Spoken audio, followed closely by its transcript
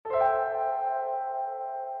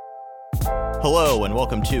Hello, and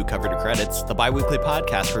welcome to Cover to Credits, the bi-weekly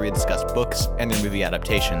podcast where we discuss books and their movie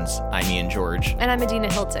adaptations. I'm Ian George. And I'm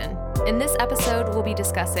Adina Hilton. In this episode, we'll be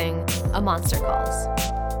discussing A Monster Calls.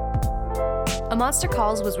 A Monster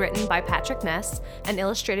Calls was written by Patrick Ness and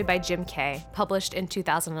illustrated by Jim Kay, published in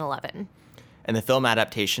 2011. And the film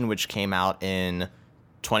adaptation, which came out in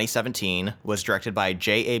 2017, was directed by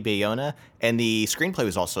J.A. Bayona, and the screenplay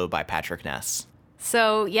was also by Patrick Ness.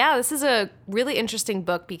 So, yeah, this is a really interesting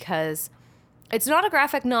book because it's not a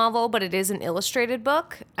graphic novel, but it is an illustrated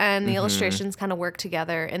book, and the illustrations kind of work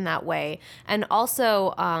together in that way. And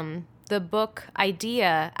also, the book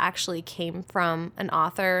idea actually came from an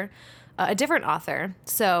author, a different author.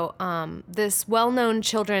 So, this well-known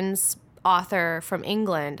children's author from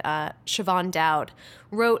England, Siobhan Dowd,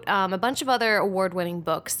 wrote a bunch of other award-winning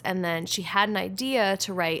books, and then she had an idea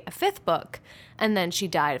to write a fifth book, and then she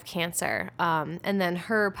died of cancer. And then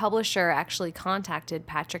her publisher actually contacted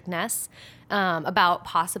Patrick Ness about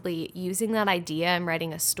possibly using that idea and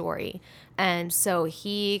writing a story. And so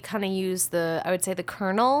he kind of used the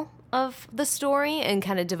kernel of the story and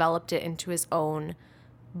kind of developed it into his own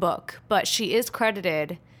book. But she is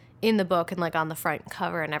credited in the book and like on the front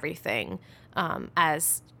cover and everything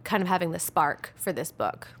as kind of having the spark for this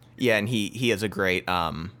book. Yeah, and he has a great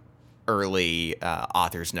early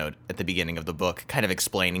author's note at the beginning of the book kind of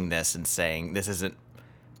explaining this and saying this isn't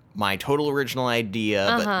my total original idea,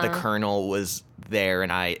 but the kernel was there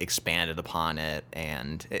and I expanded upon it,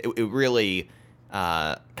 and it really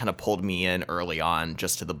kind of pulled me in early on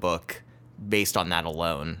just to the book based on that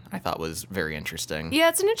alone. I thought was very interesting. Yeah,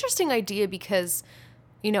 it's an interesting idea because,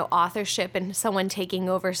 you know, authorship and someone taking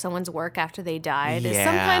over someone's work after they died is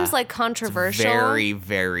sometimes like controversial. It's very,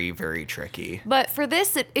 very, very tricky. But for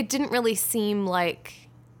this, it didn't really seem like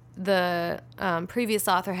the previous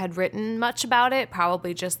author had written much about it,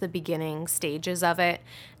 probably just the beginning stages of it.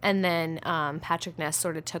 And then Patrick Ness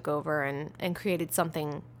sort of took over and created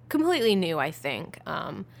something completely new, I think.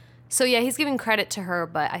 So yeah, he's giving credit to her,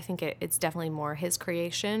 but I think it's definitely more his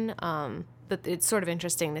creation. But it's sort of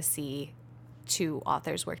interesting to see two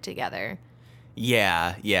authors work together.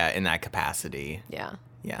 Yeah, in that capacity. Yeah.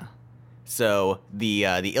 So the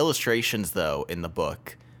illustrations, though, in the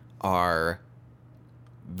book are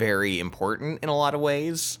very important in a lot of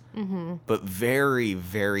ways, but very,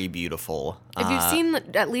 very beautiful. If you've seen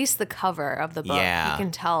at least the cover of the book, Yeah. you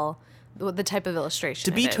can tell the type of illustration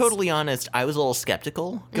To be it is. totally honest, I was a little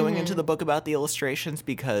skeptical going into the book about the illustrations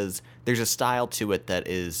because there's a style to it that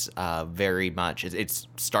is very much, it's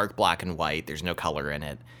stark black and white, there's no color in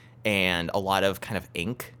it, and a lot of kind of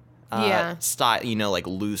ink style, you know, like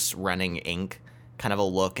loose running ink, kind of a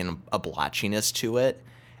look and a blotchiness to it.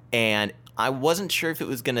 And I wasn't sure if it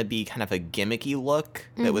was going to be kind of a gimmicky look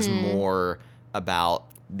that was more about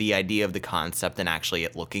the idea of the concept than actually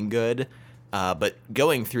it looking good. But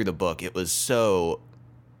going through the book, it was so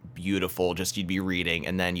beautiful. Just you'd be reading,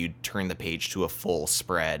 and then you'd turn the page to a full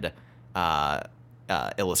spread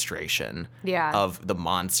illustration of the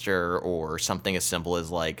monster or something as simple as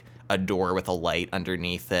like a door with a light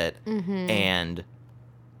underneath it. And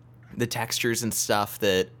the textures and stuff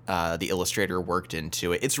that the illustrator worked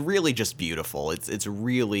into it. It's really just beautiful. It's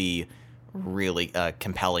really, really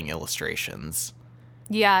compelling illustrations.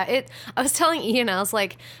 Yeah, I was telling Ian, I was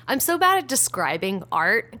like, I'm so bad at describing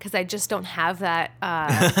art because I just don't have that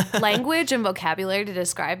language and vocabulary to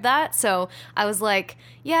describe that. So I was like,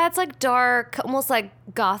 yeah, it's like dark, almost like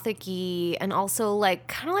gothic-y, and also like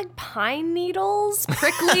kind of like pine needles,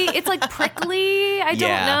 prickly. It's like prickly. I don't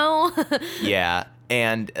know. Yeah.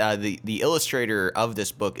 And the illustrator of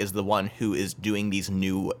this book is the one who is doing these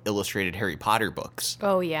new illustrated Harry Potter books.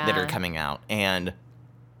 Oh, yeah. That are coming out. And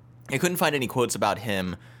I couldn't find any quotes about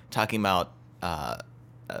him talking about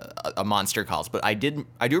A Monster Calls, but I do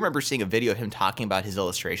remember seeing a video of him talking about his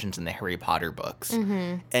illustrations in the Harry Potter books.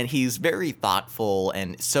 And he's very thoughtful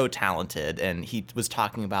and so talented. And he was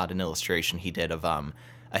talking about an illustration he did of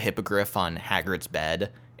a hippogriff on Hagrid's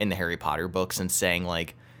bed in the Harry Potter books and saying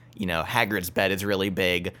like, you know, Hagrid's bed is really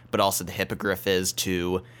big, but also the hippogriff is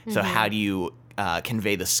too. So how do you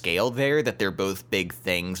convey the scale there that they're both big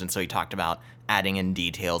things? And so he talked about adding in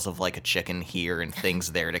details of like a chicken here and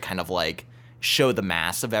things there to kind of like show the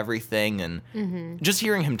mass of everything. And just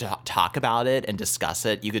hearing him talk about it and discuss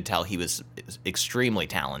it, you could tell he was extremely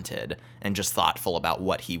talented and just thoughtful about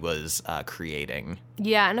what he was creating.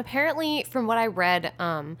 Yeah, and apparently from what I read,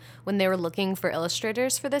 when they were looking for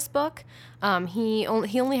illustrators for this book, he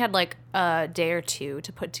only had like a day or two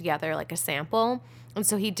to put together like a sample. And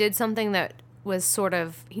so he did something that was sort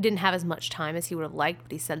of, he didn't have as much time as he would have liked,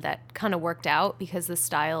 but he said that kind of worked out because the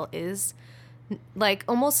style is like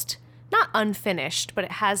almost not not unfinished, but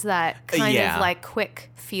it has that kind of like quick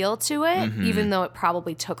feel to it, even though it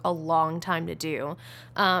probably took a long time to do.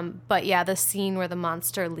 But yeah, the scene where the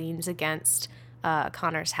monster leans against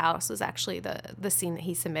Connor's house was actually the scene that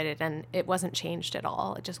he submitted, and it wasn't changed at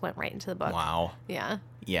all. It just went right into the book. Wow. Yeah.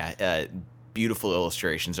 Yeah. Beautiful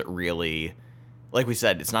illustrations. It really, like we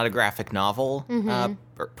said, it's not a graphic novel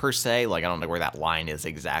per se. Like, I don't know where that line is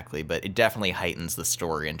exactly, but it definitely heightens the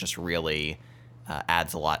story and just really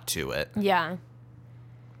adds a lot to it. Yeah.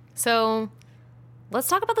 So let's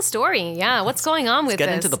talk about the story. Yeah. What's going on with this? Let's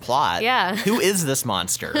get into the plot. Yeah. Who is this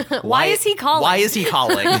monster? Why is he calling? Why is he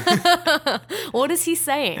calling? What is he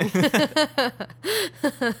saying?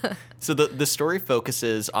 So the story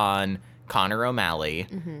focuses on Connor O'Malley,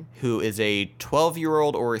 who is a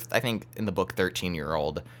 12-year-old, or I think in the book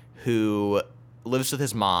 13-year-old, who lives with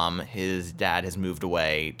his mom. His dad has moved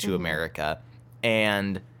away to America.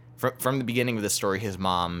 And from the beginning of the story, his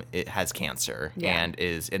mom has cancer and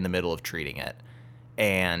is in the middle of treating it.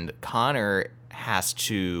 And Connor has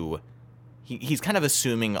to... He's kind of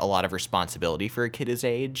assuming a lot of responsibility for a kid his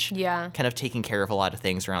age. Yeah. Kind of taking care of a lot of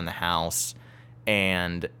things around the house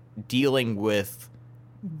and dealing with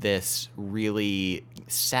this really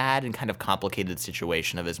sad and kind of complicated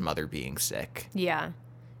situation of his mother being sick. Yeah.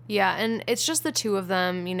 Yeah, and it's just the two of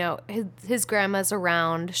them. You know, his grandma's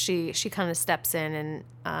around. She kind of steps in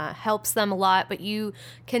and helps them a lot, but you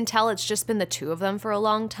can tell it's just been the two of them for a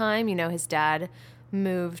long time. You know, his dad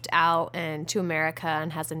moved out and to America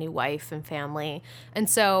and has a new wife and family. And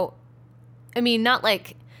so, I mean, not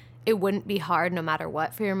like it wouldn't be hard no matter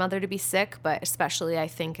what for your mother to be sick, but especially I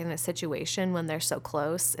think in a situation when they're so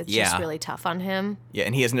close, it's just really tough on him. Yeah,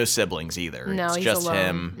 and he has no siblings either. No, it's he's just alone.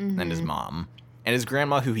 him and his mom. And his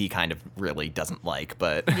grandma, who he kind of really doesn't like,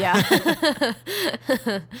 but... Yeah.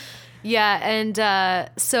 Yeah, and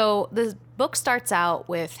so the book starts out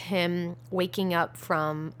with him waking up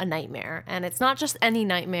from a nightmare. And it's not just any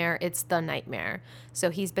nightmare, it's the nightmare. So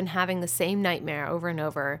he's been having the same nightmare over and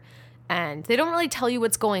over. And they don't really tell you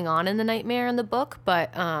what's going on in the nightmare in the book, but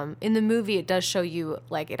in the movie it does show you,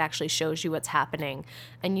 like, it actually shows you what's happening.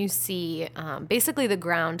 And you see basically the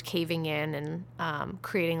ground caving in and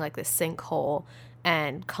creating like this sinkhole.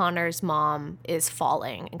 And Connor's mom is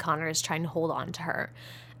falling, and Connor is trying to hold on to her.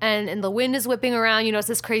 And the wind is whipping around, you know, it's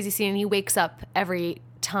this crazy scene, and he wakes up every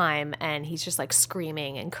time, and he's just, like,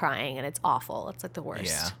 screaming and crying, and it's awful. It's, like, the worst.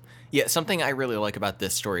 Yeah. Yeah, something I really like about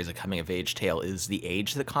this story as a coming-of-age tale is the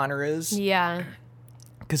age that Connor is. Yeah.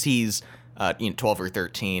 Because he's 12 or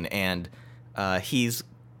 13, and he's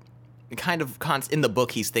kind of in the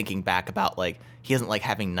book he's thinking back about, like, he doesn't like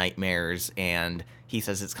having nightmares, and he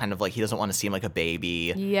says it's kind of like he doesn't want to seem like a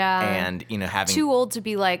baby. Yeah. And, you know, having... Too old to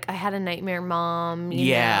be like, I had a nightmare, Mom. You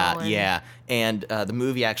yeah, know, and... yeah. And the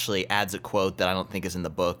movie actually adds a quote that I don't think is in the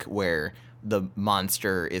book where the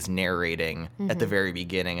monster is narrating at the very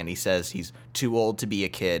beginning, and he says he's too old to be a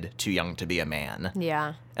kid, too young to be a man.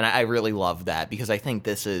 Yeah. And I really love that, because I think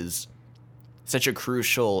this is such a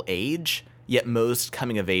crucial age, yet most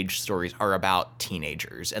coming-of-age stories are about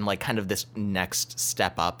teenagers and, like, kind of this next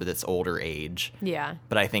step up at this older age. Yeah.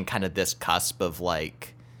 But I think kind of this cusp of,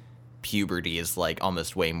 like, puberty is, like,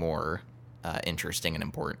 almost way more interesting and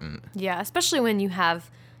important. Yeah, especially when you have,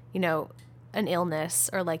 you know, an illness,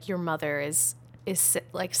 or, like, your mother is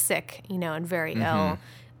like, sick, you know, and very ill.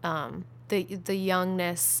 The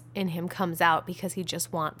youngness in him comes out because he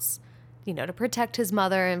just wants, you know, to protect his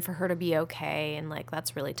mother and for her to be okay. And, like,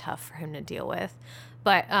 that's really tough for him to deal with.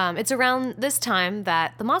 But it's around this time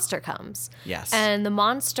that the monster comes. Yes. And the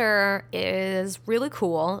monster is really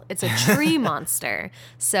cool. It's a tree monster.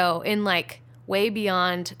 So in, like, way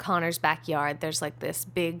beyond Connor's backyard, there's, like, this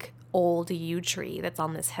big old yew tree that's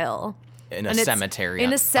on this hill. In a cemetery.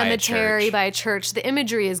 In a cemetery by a church. The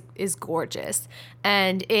imagery is gorgeous.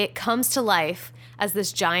 And it comes to life as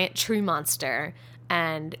this giant tree monster,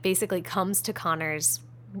 and basically comes to Connor's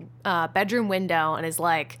bedroom window and is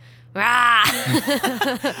like,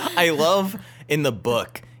 ah! I love in the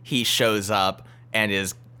book he shows up and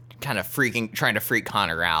is kind of trying to freak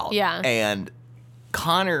Connor out. Yeah. And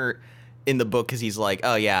Connor in the book, because he's like,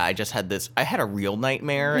 oh yeah, I had a real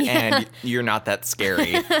nightmare, and you're not that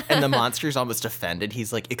scary. And the monster's almost offended.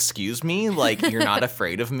 He's like, excuse me? Like, you're not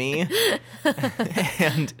afraid of me?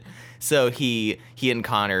 And so he and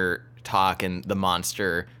Connor talk, and the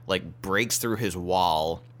monster, like, breaks through his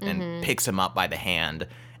wall and picks him up by the hand,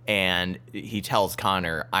 and he tells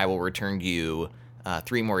Connor, I will return you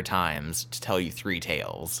 3 more times to tell you 3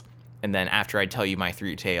 tales, and then after I tell you my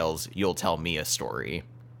 3 tales, you'll tell me a story.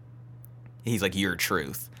 He's like, your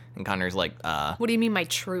truth. And Connor's like, What do you mean my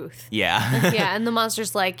truth? yeah. Yeah, and the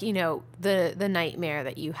monster's like, you know, the nightmare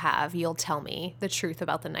that you have, you'll tell me the truth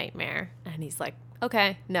about the nightmare. And he's like,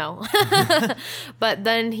 okay, no. But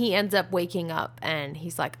then he ends up waking up and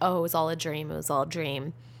he's like, oh, it was all a dream. It was all a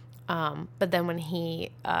dream. But then when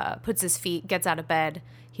he puts his feet, gets out of bed,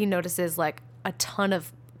 he notices like a ton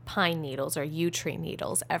of pine needles or yew tree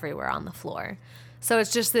needles everywhere on the floor. So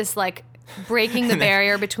it's just this like breaking the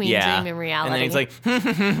barrier between dream and reality. And then he's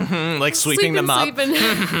like, like sweeping them up.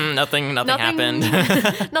 Nothing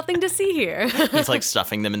happened. Nothing to see here. He's like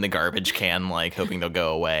stuffing them in the garbage can, like hoping they'll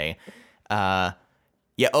go away.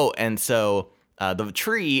 Yeah. Oh, and so the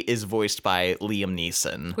tree is voiced by Liam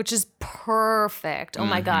Neeson, Which is perfect. Oh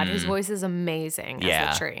my God, his voice is amazing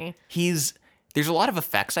as the tree. There's a lot of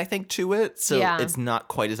effects, I think, to it, so Yeah. it's not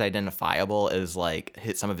quite as identifiable as like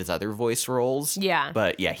some of his other voice roles. Yeah.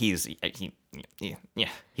 But yeah, he's Liam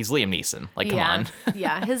Neeson. Like, come on.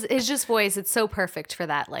 Yeah, his just voice, it's so perfect for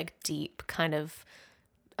that like deep kind of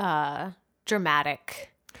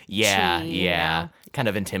dramatic. Yeah, tree, yeah, you know? kind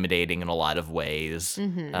of intimidating in a lot of ways.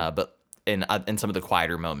 But in some of the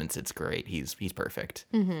quieter moments, it's great. He's perfect.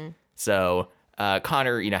 So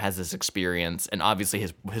Connor, has this experience, and obviously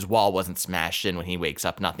his wall wasn't smashed in when he wakes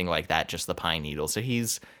up. Nothing like that. Just the pine needle. So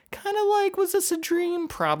he's kind of like, was this a dream?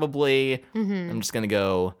 Probably. I'm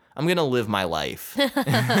gonna live my life.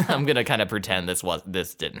 I'm gonna kind of pretend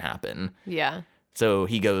this didn't happen. Yeah. So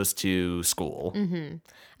he goes to school.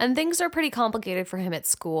 And things are pretty complicated for him at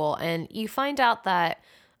school. And you find out that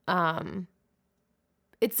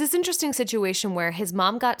it's this interesting situation where his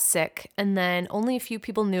mom got sick and then only a few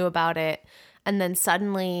people knew about it. And then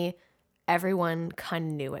suddenly everyone kind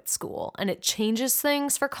of knew at school. And it changes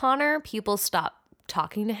things for Connor. People stop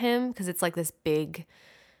talking to him because it's like this big,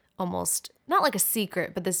 almost not like a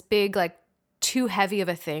secret, but this big, like too heavy of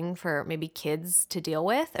a thing for maybe kids to deal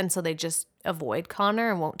with. And so they just avoid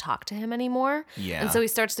Connor and won't talk to him anymore. Yeah. And so he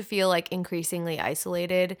starts to feel like increasingly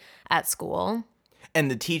isolated at school.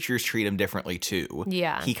 And the teachers treat him differently too.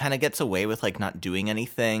 Yeah. He kind of gets away with like not doing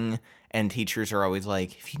anything. And teachers are always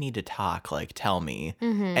like, if you need to talk, like tell me.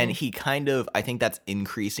 And he I think that's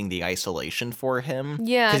increasing the isolation for him.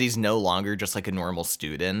 Yeah. Because he's no longer just like a normal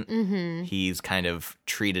student. He's kind of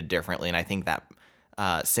treated differently. And I think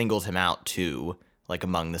that singles him out too, like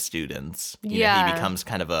among the students. He becomes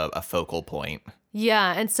kind of a focal point.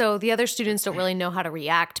 Yeah, and so the other students don't really know how to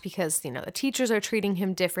react because, the teachers are treating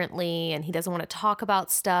him differently and he doesn't want to talk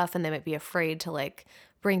about stuff and they might be afraid to like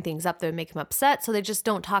bring things up that would make him upset. So they just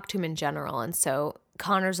don't talk to him in general. And so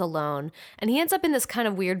Connor's alone and he ends up in this kind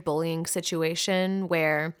of weird bullying situation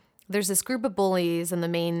where there's this group of bullies and the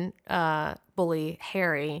main bully,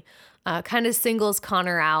 Harry, kind of singles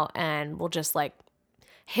Connor out and will just like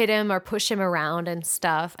hit him or push him around and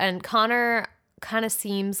stuff. And Connor kind of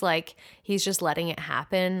seems like he's just letting it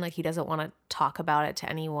happen. Like he doesn't want to talk about it to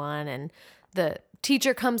anyone. And the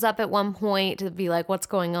teacher comes up at one point to be like, what's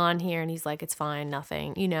going on here? And he's like, it's fine,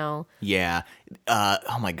 nothing, Yeah.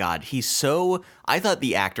 Oh my God. I thought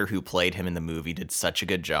the actor who played him in the movie did such a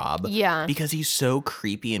good job. Yeah. Because he's so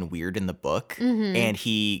creepy and weird in the book. And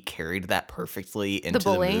he carried that perfectly into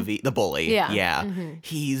the movie. The bully. Yeah. Yeah.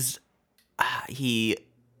 He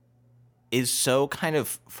is so kind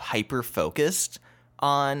of hyper focused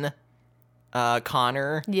on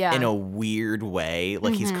Connor in a weird way.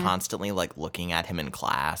 Like he's constantly like looking at him in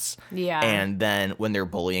class. Yeah. And then when they're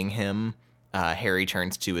bullying him, Harry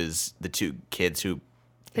turns to the two kids who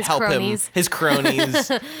help cronies. him, his cronies,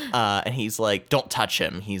 and he's like, don't touch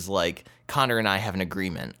him. He's like, Connor and I have an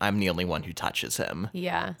agreement. I'm the only one who touches him.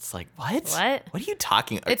 Yeah. It's like, what? What? What are you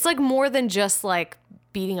talking about? It's like more than just like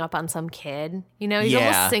beating up on some kid. He's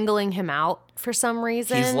almost singling him out for some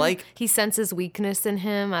reason. He's like, he senses weakness in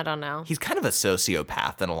him. I don't know. He's kind of a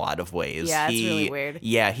sociopath in a lot of ways. Yeah, it's really weird.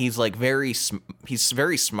 Yeah, he's like he's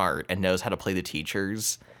very smart and knows how to play the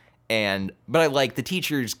teachers. But I like the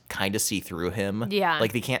teachers kind of see through him. Yeah.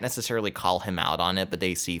 Like they can't necessarily call him out on it, but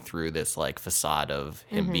they see through this like facade of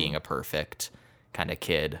him being a perfect kind of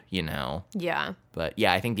kid, Yeah. But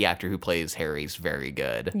yeah, I think the actor who plays Harry's very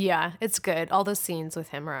good. Yeah, it's good. All those scenes with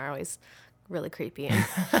him are always really creepy and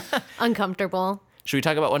uncomfortable. Should we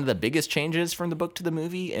talk about one of the biggest changes from the book to the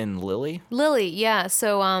movie in Lily? Lily, yeah.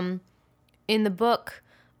 So in the book,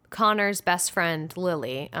 Connor's best friend,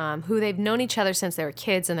 Lily, who they've known each other since they were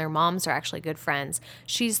kids and their moms are actually good friends,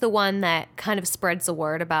 she's the one that kind of spreads the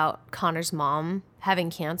word about Connor's mom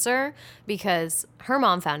having cancer because her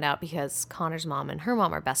mom found out because Connor's mom and her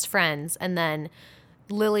mom are best friends. And then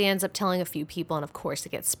Lily ends up telling a few people, and of course it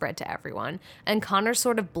gets spread to everyone. And Connor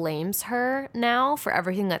sort of blames her now for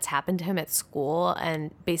everything that's happened to him at school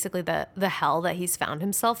and basically the hell that he's found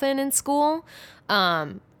himself in school.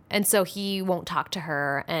 And so he won't talk to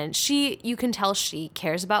her, and you can tell she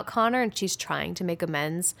cares about Connor and she's trying to make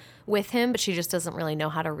amends with him, but she just doesn't really know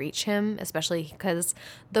how to reach him, especially because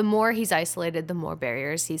the more he's isolated, the more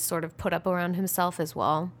barriers he's sort of put up around himself as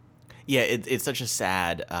well. Yeah, it's such a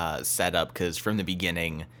sad setup because from the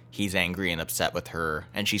beginning, he's angry and upset with her,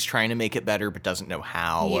 and she's trying to make it better but doesn't know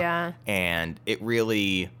how. Yeah. And it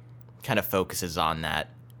really kind of focuses on that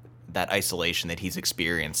isolation that he's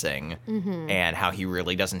experiencing and how he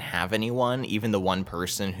really doesn't have anyone, even the one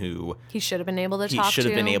person who he should have been able to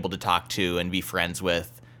talk to and be friends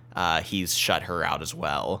with. He's shut her out as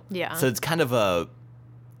well. Yeah. So it's kind of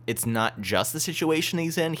it's not just the situation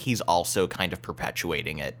he's in, he's also kind of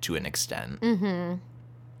perpetuating it to an extent.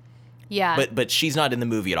 Yeah. But she's not in the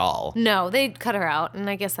movie at all. No, they cut her out, and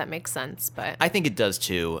I guess that makes sense, but I think it does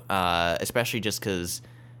too, especially just because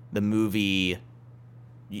the movie,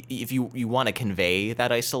 if you want to convey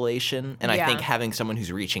that isolation, and I think having someone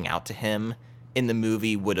who's reaching out to him in the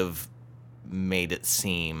movie would have made it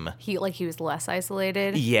seem he was less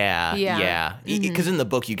isolated. Yeah. Because in the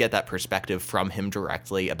book you get that perspective from him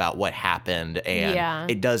directly about what happened,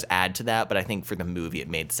 and it does add to that. But I think for the movie it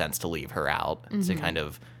made sense to leave her out to kind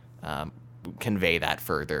of convey that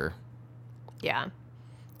further. Yeah.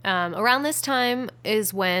 Around this time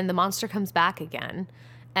is when the monster comes back again,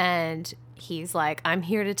 and he's like, I'm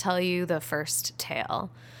here to tell you the first tale.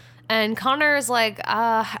 And Connor is like,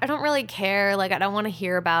 I don't really care. Like, I don't want to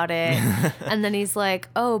hear about it. And then he's like,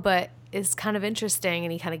 oh, but it's kind of interesting.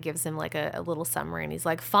 And he kind of gives him like a little summary. And he's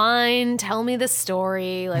like, fine, tell me the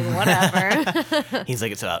story. Like, whatever. He's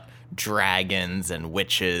like, it's about dragons and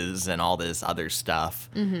witches and all this other stuff.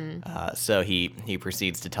 So he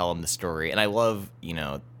proceeds to tell him the story. And I love,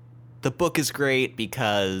 the book is great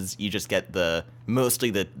because you just get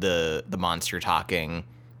mostly the monster talking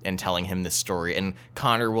and telling him this story, and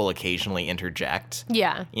Connor will occasionally interject.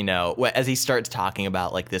 Yeah. As he starts talking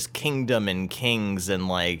about like this kingdom and kings and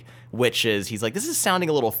like witches, he's like, this is sounding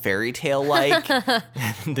a little fairy tale like.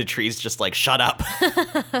 The tree's just like, shut up.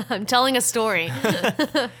 I'm telling a story.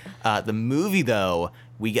 The movie though,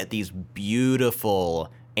 we get these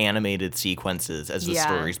beautiful animated sequences as the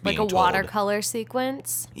story's being told. Like a watercolor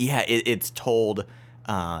sequence. Yeah, it's told,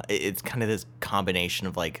 it's kind of this combination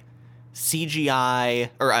of like CGI,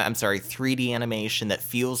 or I'm sorry, 3D animation that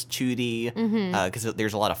feels 2D, because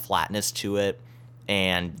there's a lot of flatness to it,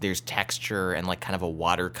 and there's texture and like kind of a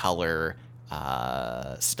watercolor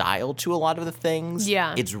style to a lot of the things.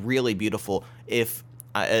 Yeah. It's really beautiful.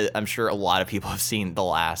 I'm sure a lot of people have seen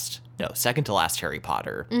second to last Harry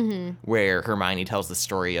Potter, where Hermione tells the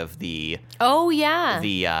story of the Deathly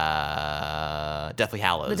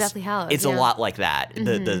Hallows. The Deathly Hallows. It's a lot like that,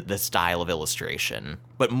 the style of illustration,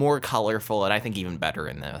 but more colorful, and I think even better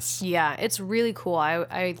in this. Yeah, it's really cool.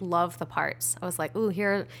 I love the parts. I was like, ooh,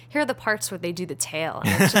 here are the parts where they do the tail.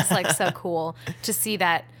 And it's just like so cool to see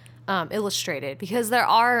that illustrated, because there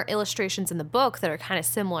are illustrations in the book that are kind of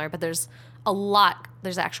similar, but there's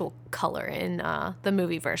actual color in the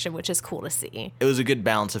movie version, which is cool to see. It was a good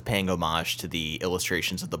balance of paying homage to the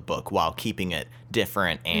illustrations of the book while keeping it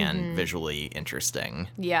different and visually interesting.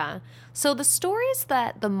 Yeah. So the stories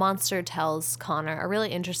that the monster tells Connor are really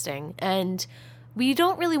interesting, and we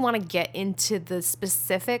don't really want to get into the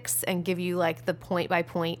specifics and give you like the point by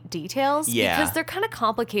point details, because they're kind of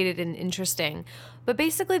complicated and interesting. But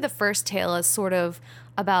basically the first tale is sort of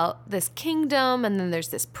about this kingdom, and then there's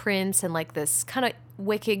this prince and like this kind of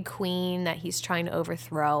wicked queen that he's trying to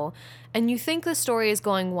overthrow. And you think the story is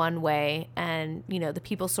going one way, and the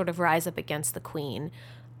people sort of rise up against the queen.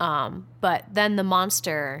 But then the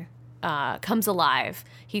monster comes alive.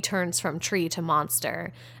 He turns from tree to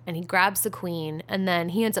monster, and he grabs the queen, and then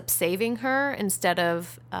he ends up saving her instead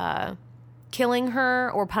of killing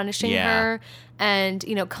her or punishing her. And,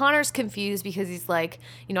 Connor's confused because he's like,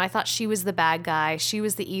 I thought she was the bad guy. She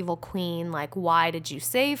was the evil queen. Like, why did you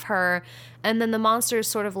save her? And then the monster is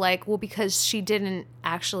sort of like, well, because she didn't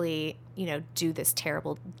actually, do this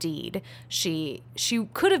terrible deed. She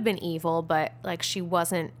could have been evil, but like she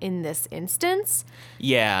wasn't in this instance.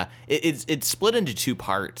 Yeah, it's split into two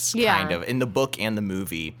parts, kind of, in the book and the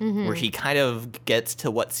movie, where he kind of gets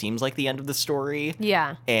to what seems like the end of the story.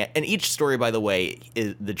 Yeah. And each story, by the way,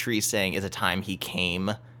 the tree saying is a time he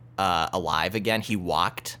came alive again. He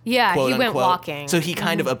walked. Yeah, quote, he unquote. went walking. So he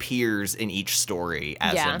kind of appears in each story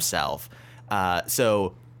as himself.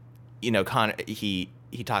 So, Connor, he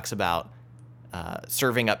talks about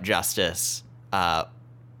serving up justice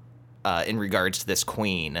in regards to this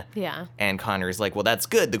queen. Yeah. And Connor's like, well, that's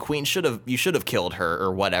good. The queen you should have killed her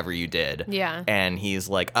or whatever you did. Yeah. And he's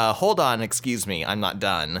like, hold on, excuse me, I'm not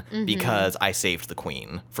done because I saved the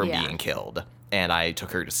queen from being killed and I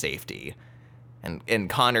took her to safety. And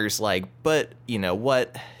Connor's like, but you know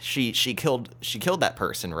what? She killed that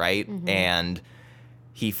person, right? And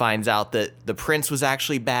he finds out that the prince was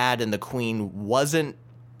actually bad and the queen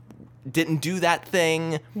didn't do that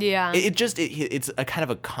thing. Yeah. It's a kind of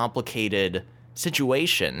a complicated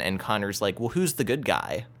situation. And Connor's like, well, who's the good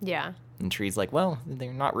guy? Yeah. And Tree's like, well,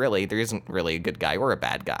 they're not really. There isn't really a good guy or a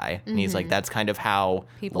bad guy. And he's like, that's kind of how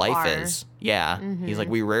People life are. is. Yeah. He's like,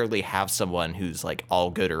 we rarely have someone who's like all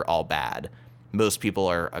good or all bad. Most people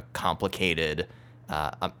are a complicated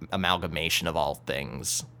amalgamation of all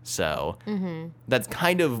things. So that's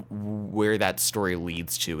kind of where that story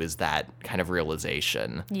leads to, is that kind of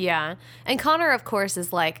realization. Yeah. And Connor, of course,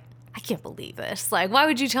 is like, I can't believe this. Like, why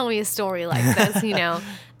would you tell me a story like this, you know?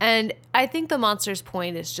 And I think the monster's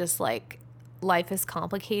point is just like, life is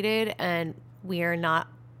complicated and we are not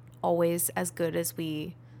always as good as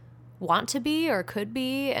we want to be or could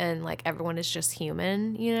be, and like everyone is just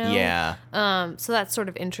human, you know? Yeah. So that's sort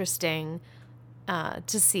of interesting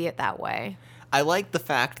to see it that way. I like the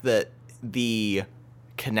fact that the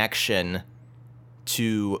connection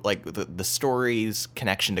to, like, the story's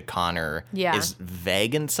connection to Connor is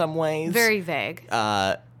vague in some ways. Very vague.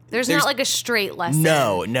 There's not like a straight lesson.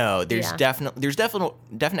 No. There's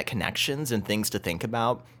definite connections and things to think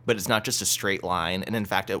about, but it's not just a straight line. And in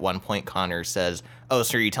fact, at one point, Connor says, "Oh,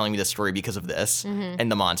 so are you telling me this story because of this?"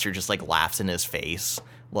 And the monster just like laughs in his face.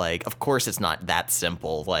 Like, of course it's not that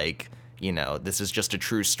simple. Like, you know, this is just a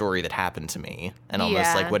true story that happened to me, and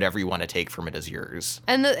almost like whatever you want to take from it is yours.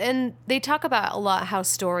 And they talk about a lot how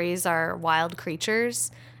stories are wild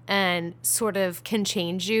creatures and sort of can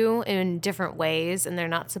change you in different ways, and they're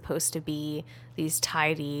not supposed to be these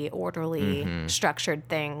tidy, orderly, structured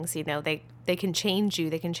things. You know, they can change you,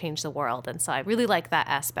 they can change the world. And so I really like that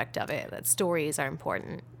aspect of it, that stories are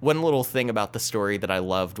important. One little thing about the story that I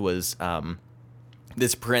loved was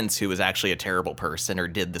this prince who was actually a terrible person or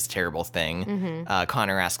did this terrible thing.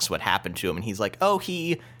 Connor asks what happened to him, and he's like, oh,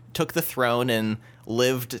 he took the throne and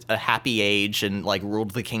lived a happy age and like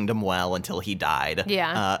ruled the kingdom well until he died.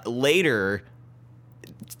 Yeah. Later,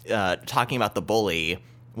 talking about the bully,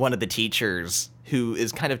 one of the teachers who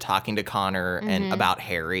is kind of talking to Connor and about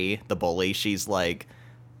Harry, the bully, she's like,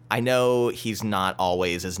 I know he's not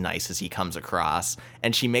always as nice as he comes across.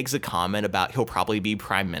 And she makes a comment about he'll probably be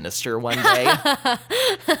prime minister one day.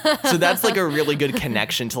 So that's like a really good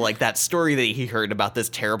connection to like that story that he heard about this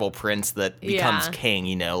terrible prince that becomes king,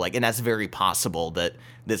 you know, like, and that's very possible that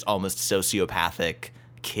this almost sociopathic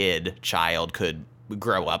child could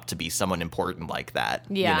grow up to be someone important like that,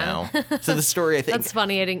 you know? So the story, I think... That's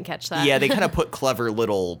funny, I didn't catch that. Yeah, they kind of put clever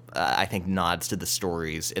little, I think, nods to the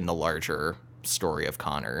stories in the larger story of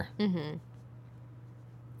Connor.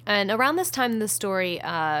 And around this time in the story,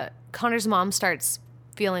 Connor's mom starts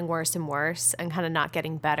feeling worse and worse and kind of not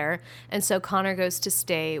getting better. And so Connor goes to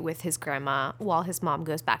stay with his grandma while his mom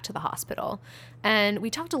goes back to the hospital. And we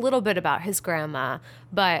talked a little bit about his grandma,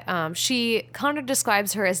 but Connor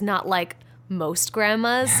describes her as not like most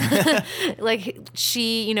grandmas. Like,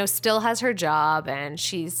 she, you know, still has her job and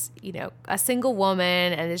she's, you know, a single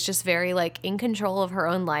woman and is just very like in control of her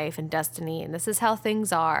own life and destiny. And this is how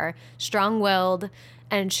things are, strong-willed.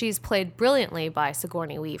 And she's played brilliantly by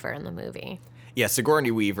Sigourney Weaver in the movie. Yeah,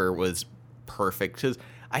 Sigourney Weaver was perfect, because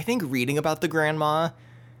I think reading about the grandma,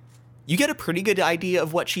 you get a pretty good idea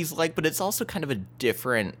of what she's like, but it's also kind of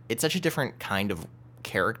it's such a different kind of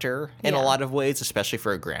character in a lot of ways, especially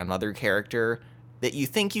for a grandmother character, that you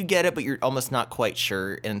think you get it, but you're almost not quite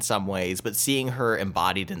sure in some ways. But seeing her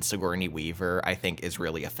embodied in Sigourney Weaver, I think, is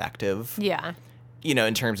really effective. Yeah. You know,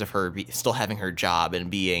 in terms of her still having her job and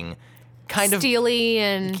being kind of steely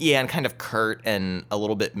and kind of curt and a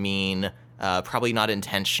little bit mean, probably not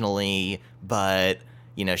intentionally, but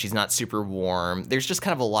you know, she's not super warm. There's just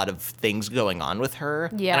kind of a lot of things going on with her.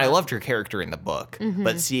 Yeah. And I loved her character in the book,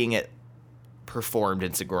 but seeing it performed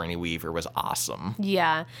in Sigourney Weaver was awesome.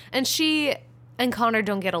 Yeah. And she and Connor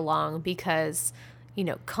don't get along because, you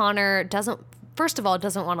know, Connor first of all,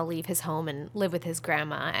 doesn't want to leave his home and live with his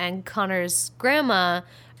grandma. And Connor's grandma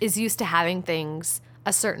is used to having things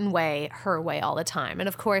a certain way, her way all the time. And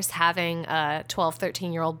of course, having a 12,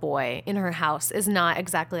 13-year-old boy in her house is not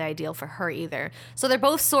exactly ideal for her either. So they're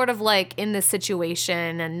both sort of like in this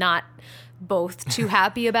situation and not both too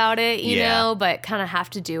happy about it, you know, but kind of have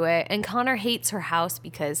to do it. And Connor hates her house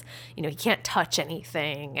because, you know, he can't touch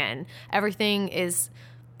anything and everything is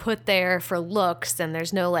put there for looks, and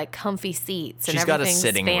there's no like comfy seats, and She's got a everything's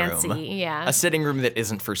sitting fancy. room. Yeah. A sitting room that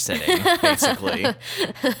isn't for sitting, basically.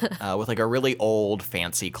 With like a really old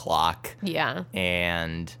fancy clock. Yeah.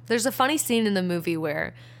 And There's a funny scene in the movie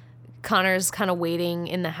where Connor's kind of waiting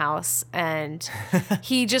in the house, and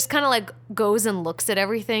he just kind of like goes and looks at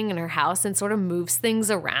everything in her house and sort of moves things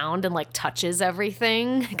around and like touches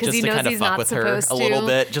everything because just he to knows kind of he's fuck not with her supposed to. a little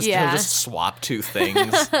bit. He'll Yeah. just swap two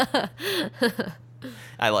things.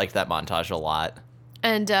 I liked that montage a lot.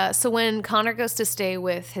 And so when Connor goes to stay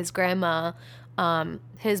with his grandma,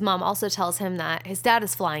 his mom also tells him that his dad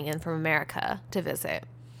is flying in from America to visit.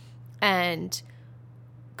 And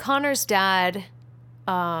Connor's dad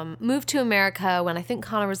moved to America when I think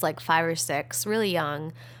Connor was like 5 or 6, really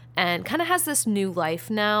young, and kind of has this new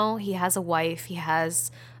life now. He has a wife, he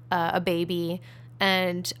has a baby,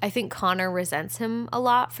 and I think Connor resents him a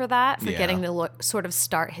lot for that, for Yeah. getting to sort of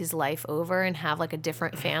start his life over and have like a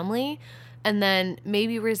different family, and then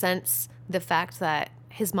maybe resents the fact that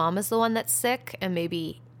his mom is the one that's sick, and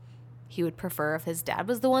maybe he would prefer if his dad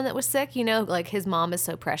was the one that was sick, you know, like his mom is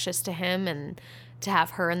so precious to him, and to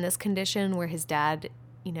have her in this condition where his dad,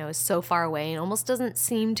 you know, is so far away and almost doesn't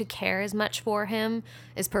seem to care as much for him,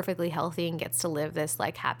 is perfectly healthy and gets to live this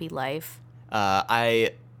like happy life.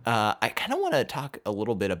 I kind of want to talk a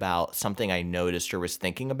little bit about something I noticed or was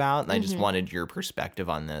thinking about, and I just wanted your perspective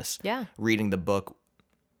on this. Yeah. Reading the book,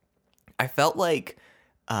 I felt like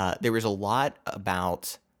there was a lot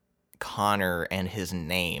about Connor and his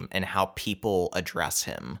name and how people address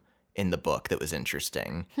him in the book that was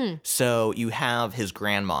interesting. So you have his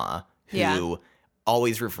grandma who Yeah.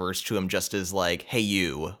 always refers to him just as like, hey,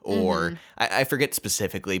 you, or I forget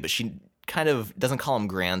specifically, but she kind of doesn't call him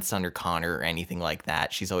grandson or Connor or anything like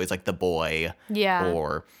that. She's always like the boy.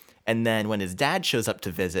 Yeah. And then when his dad shows up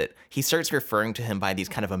to visit, he starts referring to him by these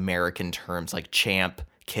kind of American terms like champ,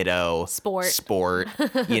 kiddo, sport,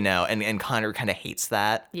 you know, and Connor kind of hates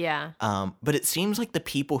that. Yeah. But it seems like the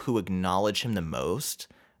people who acknowledge him the most,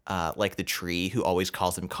 like the tree who always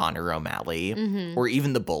calls him Connor O'Malley, or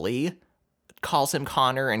even the bully calls him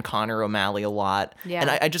Connor and Connor O'Malley a lot. Yeah.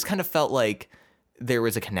 And I just kind of felt like there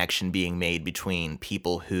was a connection being made between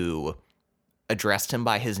people who addressed him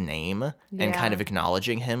by his name and kind Yeah. of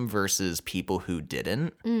acknowledging him versus people who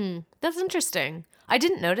didn't. That's interesting. I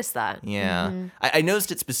didn't notice that. Yeah. I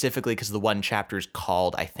noticed it specifically because the one chapter is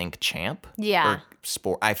called, I think, Champ. Yeah. Or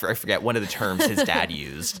sport. I forget one of the terms his dad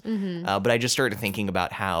used. But I just started thinking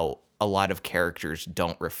about how a lot of characters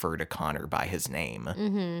don't refer to Connor by his name.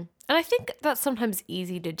 And I think that's sometimes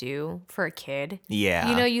easy to do for a kid. Yeah.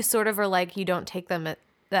 You know, you sort of are like, you don't take them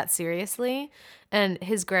that seriously. And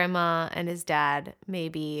his grandma and his dad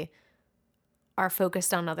maybe are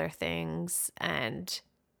focused on other things and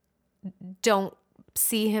don't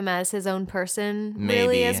see him as his own person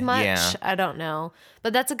really Maybe, as much. yeah. I don't know.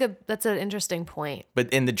 But that's an interesting point.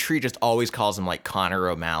 But the tree just always calls him like Connor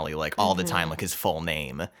O'Malley, like all the time, like his full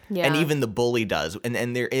name. Yeah. And even the bully does.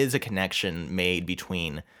 And there is a connection made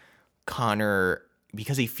between Connor,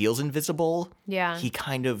 because he feels invisible. Yeah. He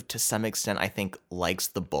kind of, to some extent, I think, likes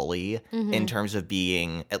the bully in terms of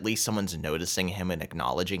being, at least someone's noticing him and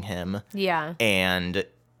acknowledging him. Yeah. And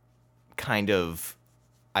kind of,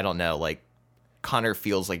 I don't know, like Connor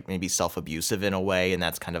feels like maybe self-abusive in a way, and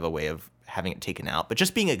that's kind of a way of having it taken out. But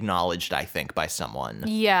just being acknowledged, I think, by someone.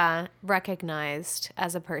 Yeah. Recognized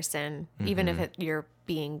as a person, even if you're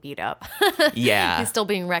being beat up. Yeah. He's still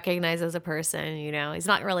being recognized as a person, you know. He's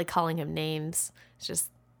not really calling him names. It's just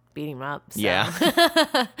beating him up. So. Yeah.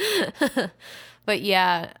 But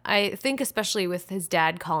yeah, I think especially with his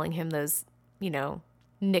dad calling him those, you know,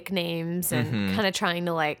 nicknames and kind of trying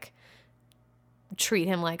to like treat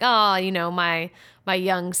him like, oh, you know, my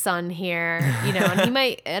young son here, you know, and he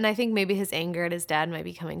might, and I think maybe his anger at his dad might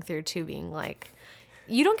be coming through too, being like,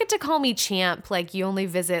 you don't get to call me champ, like you only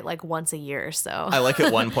visit like once a year or so. I like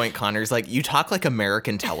at one point Connor's like, you talk like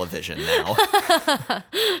American television now.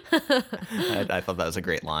 I thought that was a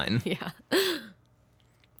great line. Yeah.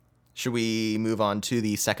 Should we move on to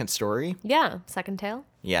the second story? Yeah. Second tale.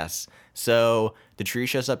 Yes. So the tree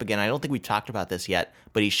shows up again. I don't think we've talked about this yet,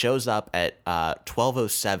 but he shows up at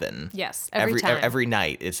 12:07. Yes. Every time. Every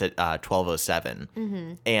night it's at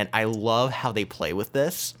 12:07. And I love how they play with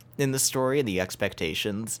this in the story and the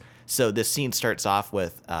expectations. So this scene starts off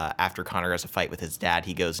with after Connor has a fight with his dad,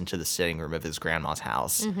 he goes into the sitting room of his grandma's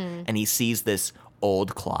house and he sees this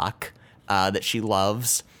old clock that she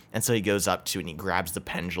loves. And so he goes up to it and he grabs the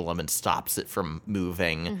pendulum and stops it from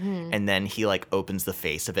moving. And then he like opens the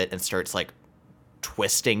face of it and starts like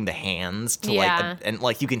twisting the hands to Yeah. like, and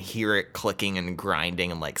like you can hear it clicking and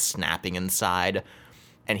grinding and like snapping inside.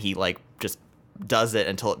 And he like just does it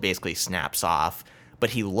until it basically snaps off. But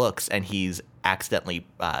he looks and he's accidentally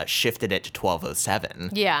shifted it to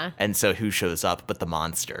 1207. Yeah. And so who shows up but the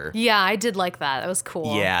monster? Yeah, I did like that. That was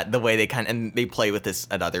cool. Yeah, the way they and they play with this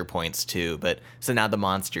at other points too. But so now the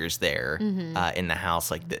monster's there in the house,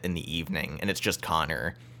 like in the evening, and it's just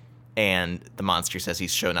Connor. And the monster says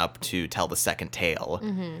he's shown up to tell the second tale.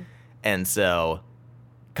 And so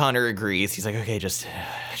Connor agrees. He's like, okay, just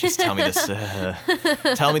tell me this.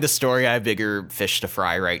 Tell me the story. I have bigger fish to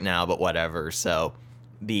fry right now, but whatever. So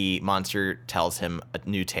the monster tells him a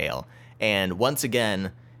new tale. And once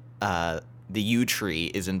again, the yew tree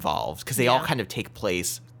is involved because they all kind of take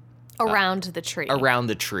place around the tree. Around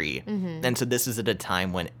the tree. And so this is at a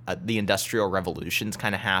time when the Industrial Revolution's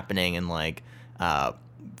kind of happening and like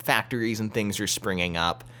factories and things are springing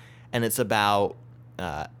up. And it's about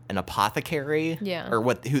an apothecary,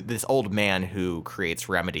 or this old man who creates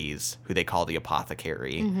remedies, who they call the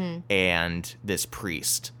apothecary, and this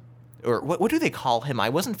priest, or what do they call him? I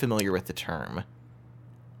wasn't familiar with the term.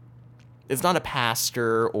 It's not a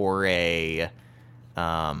pastor or a.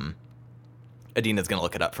 Adina's gonna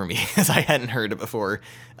look it up for me because I hadn't heard it before,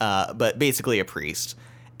 but basically a priest,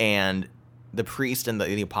 and the priest and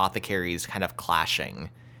the apothecary is kind of clashing,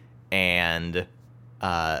 and.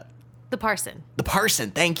 The parson. The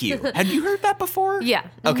parson, thank you. Had you heard that before? Yeah.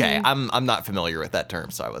 Okay, I'm not familiar with that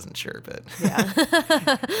term, so I wasn't sure, but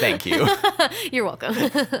thank you. You're welcome.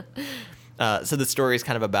 So the story is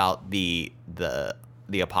kind of about the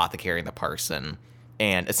apothecary and the parson,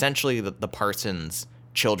 and essentially the parson's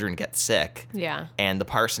children get sick. Yeah. And the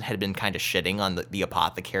parson had been kind of shitting on the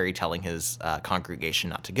apothecary, telling his congregation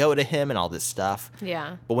not to go to him and all this stuff.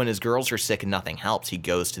 Yeah. But when his girls are sick and nothing helps, he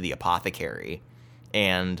goes to the apothecary,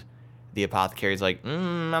 and the apothecary's like,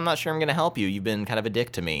 I'm not sure I'm going to help you. You've been kind of a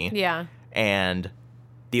dick to me. Yeah. And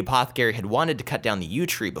the apothecary had wanted to cut down the yew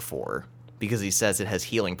tree before because he says it has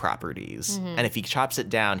healing properties. And if he chops it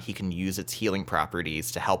down, he can use its healing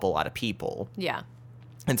properties to help a lot of people. Yeah.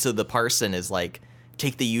 And so the parson is like,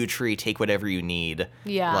 take the yew tree, take whatever you need.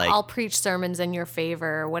 Yeah, like, I'll preach sermons in your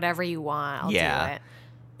favor, whatever you want, I'll do it.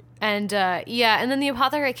 And and then the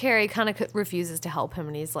apothecary kind of refuses to help him,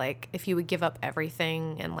 and he's like, if you would give up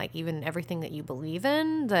everything and like even everything that you believe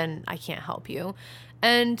in, then I can't help you.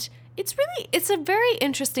 And it's a very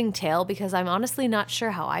interesting tale because I'm honestly not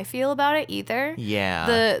sure how I feel about it either.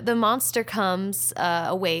 Yeah. The monster comes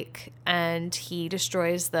awake and he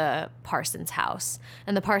destroys the parson's house,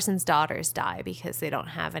 and the parson's daughters die because they don't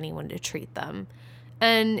have anyone to treat them.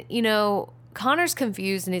 And, you know, Connor's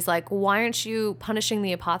confused and he's like, why aren't you punishing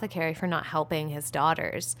the apothecary for not helping his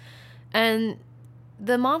daughters? And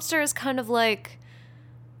the monster is kind of like,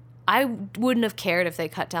 I wouldn't have cared if they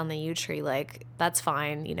cut down the yew tree. Like, that's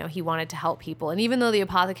fine. You know, he wanted to help people. And even though the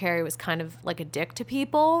apothecary was kind of like a dick to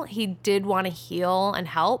people, he did want to heal and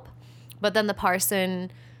help. But then the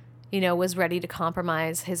parson, you know, was ready to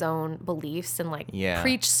compromise his own beliefs and like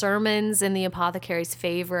preach sermons in the apothecary's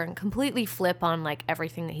favor and completely flip on like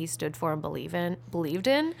everything that he stood for and believed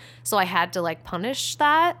in. So I had to like punish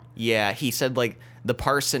that. Yeah, he said like the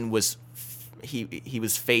parson was he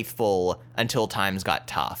was faithful until times got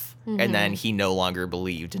tough, and then he no longer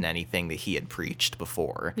believed in anything that he had preached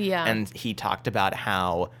before. Yeah, and he talked about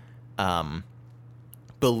how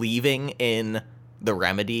believing in the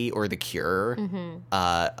remedy or the cure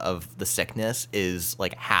of the sickness is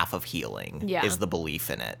like half of healing. Is the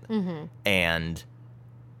belief in it. And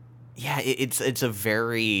yeah, it's a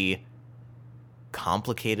very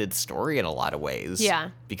complicated story in a lot of ways.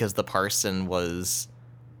 Yeah, because the parson was,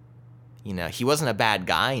 you know, he wasn't a bad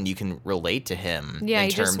guy, and you can relate to him. Yeah, he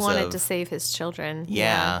just wanted to save his children.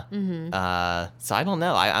 Yeah. So I don't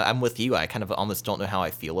know. I'm with you. I kind of almost don't know how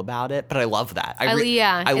I feel about it, but I love that. I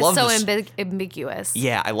love it's so ambiguous.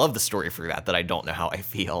 Yeah, I love the story for that I don't know how I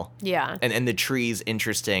feel. Yeah. And the tree's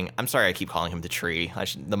interesting. I'm sorry I keep calling him the tree.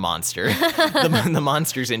 The monster. the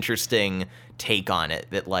monster's interesting take on it,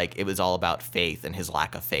 that like it was all about faith, and his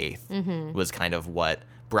lack of faith was kind of what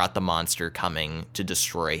brought the monster coming to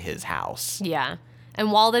destroy his house. Yeah.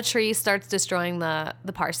 And while the tree starts destroying the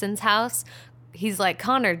parson's house, he's like,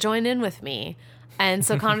 Connor, join in with me. And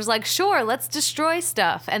so Connor's like, sure, let's destroy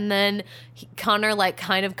stuff. And then Connor like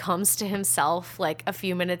kind of comes to himself like a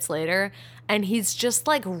few minutes later, and he's just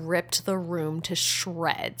like ripped the room to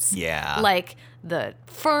shreds. Yeah. Like the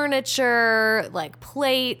furniture, like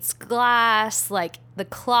plates, glass, like the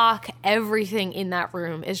clock, everything in that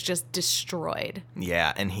room is just destroyed.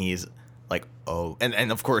 Yeah, and he's like, oh,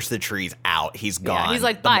 and of course the tree's out. He's gone. Yeah, he's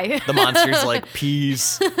like, bye. The monster's like,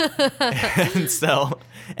 peace.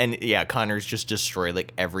 And Connor's just destroyed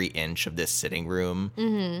like every inch of this sitting room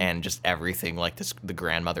and just everything like the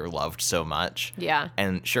grandmother loved so much. Yeah.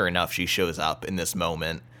 And sure enough, she shows up in this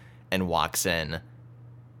moment and walks in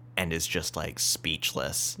and is just like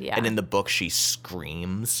speechless. Yeah. And in the book, she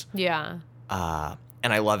screams. Yeah.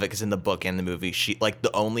 And I love it because in the book and the movie, she like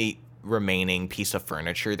the only remaining piece of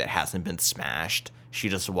furniture that hasn't been smashed, she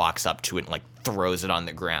just walks up to it and like throws it on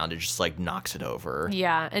the ground and just like knocks it over.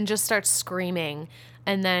 Yeah, and just starts screaming,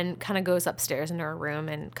 and then kind of goes upstairs into her room,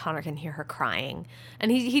 and Connor can hear her crying,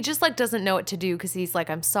 and he just like doesn't know what to do because he's like,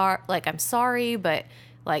 I'm sorry, but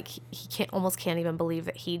like he can't even believe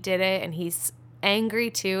that he did it, and he's angry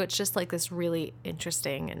too. It's just like this really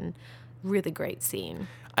interesting and really great scene.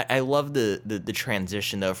 I love the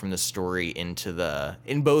transition though from the story in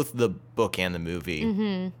both the book and the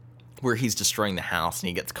movie, where he's destroying the house and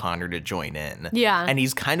he gets Connor to join in. Yeah, and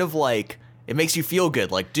he's kind of like, it makes you feel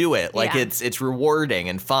good, like do it, like it's rewarding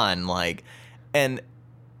and fun, like, and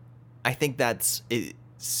I think that's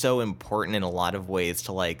so important in a lot of ways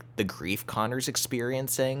to like the grief Connor's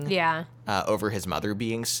experiencing. Yeah. Over his mother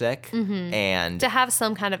being sick, and to have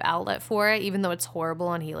some kind of outlet for it, even though it's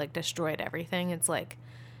horrible and he like destroyed everything, it's like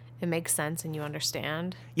it makes sense and you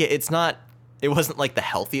understand. Yeah, it wasn't like the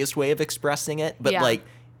healthiest way of expressing it, but like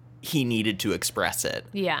he needed to express it.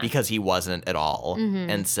 Yeah. Because he wasn't at all.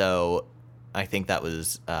 And so I think that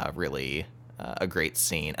was really a great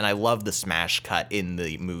scene. And I love the smash cut in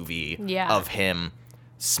the movie of him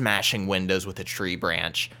smashing windows with a tree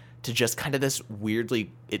branch to just kind of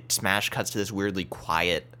it smash cuts to this weirdly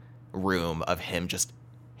quiet room of him just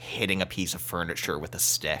hitting a piece of furniture with a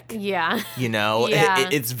stick. Yeah. You know, Yeah.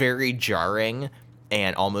 it's very jarring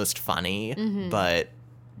and almost funny, but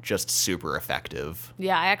just super effective.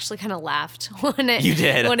 Yeah, I actually kind of laughed when it You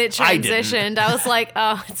did. when it I transitioned. didn't. I was like,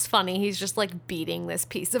 oh, it's funny. He's just like beating this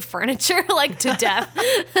piece of furniture like to death.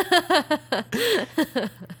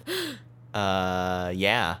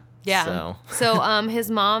 Yeah. Yeah. So his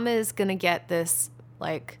mom is gonna get this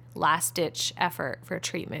like last ditch effort for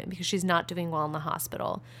treatment because she's not doing well in the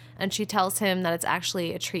hospital, and she tells him that it's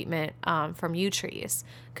actually a treatment from yew trees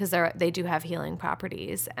because they do have healing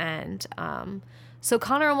properties, and so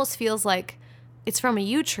Connor almost feels like it's from a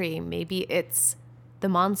yew tree. Maybe it's the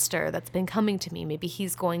monster that's been coming to me. Maybe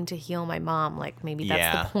he's going to heal my mom. Like maybe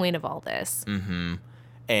that's the point of all this. Mm-hmm.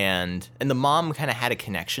 And the mom kind of had a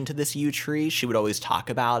connection to this yew tree. She would always talk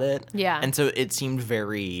about it. Yeah. And so it seemed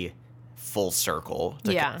very full circle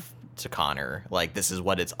to Connor. Like, this is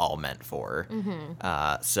what it's all meant for.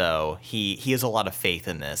 So he has a lot of faith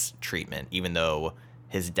in this treatment, even though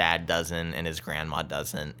his dad doesn't and his grandma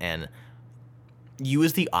doesn't. And you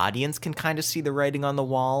as the audience can kind of see the writing on the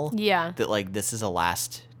wall. Yeah. That, like, this is a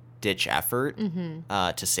last-ditch effort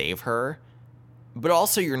to save her. But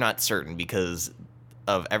also you're not certain because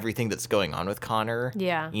of everything that's going on with Connor.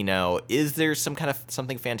 Yeah. You know, is there some kind of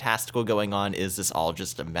something fantastical going on? Is this all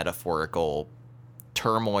just a metaphorical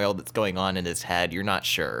turmoil that's going on in his head? You're not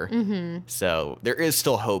sure. So there is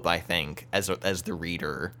still hope, I think, as the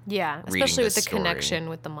reader. Yeah, especially with the connection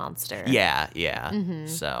with the monster. Yeah.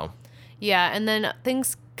 So. Yeah, and then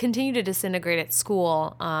things continue to disintegrate at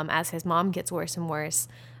school as his mom gets worse and worse.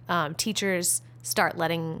 Teachers start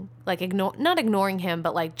not ignoring him,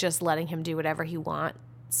 but like just letting him do whatever he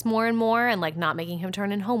wants more and more, and like not making him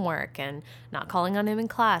turn in homework and not calling on him in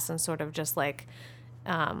class, and sort of just like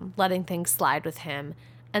letting things slide with him.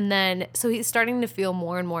 And then so he's starting to feel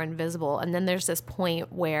more and more invisible. And then there's this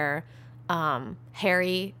point where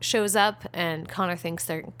Harry shows up and Connor thinks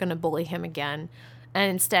they're going to bully him again. And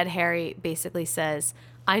instead Harry basically says,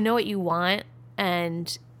 I know what you want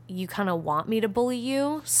and you kind of want me to bully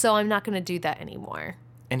you, so I'm not going to do that anymore.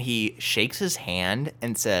 And he shakes his hand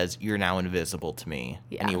and says, you're now invisible to me.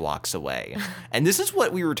 Yeah. And he walks away. And this is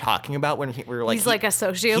what we were talking about when we were like... He's like a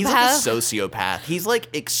sociopath. He's like a sociopath. He's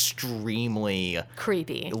like extremely...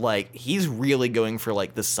 creepy. Like, he's really going for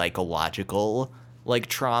like the psychological like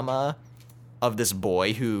trauma of this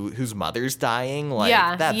boy whose mother's dying.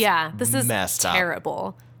 Like, that's this is messed up.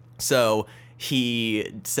 terrible. So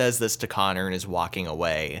he says this to Connor and is walking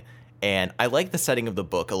away. And I like the setting of the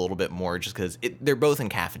book a little bit more just because they're both in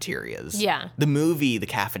cafeterias. Yeah. The movie, the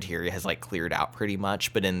cafeteria has like cleared out pretty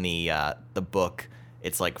much, but in the book,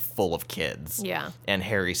 it's like full of kids. Yeah. And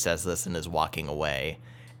Harry says this and is walking away.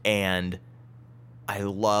 And I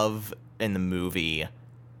love in the movie,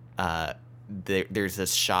 there's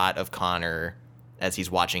this shot of Connor as he's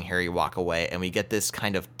watching Harry walk away, and we get this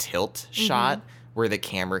kind of tilt shot where the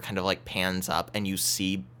camera kind of like pans up and you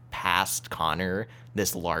see past Connor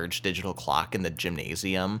this large digital clock in the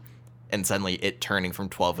gymnasium, and suddenly it turning from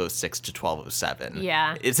 12:06 to 12:07.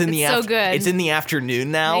 Yeah. It's so good. It's in the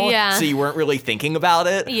afternoon now. Yeah. So you weren't really thinking about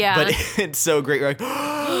it. Yeah. But it's so great. You're like,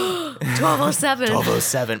 12:07.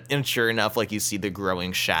 12:07. And sure enough, like, you see the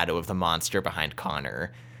growing shadow of the monster behind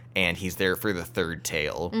Connor. And he's there for the third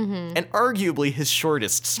tale. Mm-hmm. And arguably his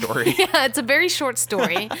shortest story. Yeah, it's a very short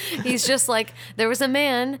story. He's just like, there was a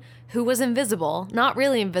man who was invisible. Not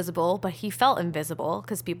really invisible, but he felt invisible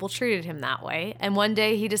because people treated him that way. And one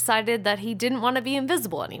day he decided that he didn't want to be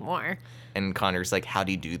invisible anymore. And Connor's like, how'd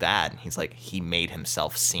he do that? And he's like, he made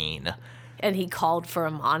himself seen. And he called for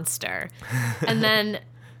a monster. And then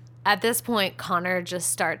at this point, Connor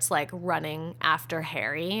just starts like running after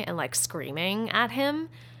Harry and like screaming at him.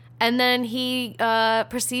 And then he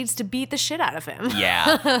proceeds to beat the shit out of him.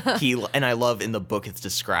 Yeah. And I love in the book it's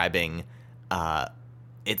describing,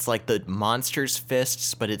 it's like the monster's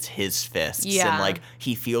fists, but it's his fists. Yeah. And like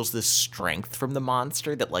he feels this strength from the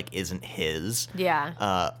monster that like isn't his.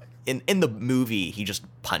 Yeah. In the movie, he just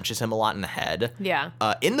punches him a lot in the head. Yeah.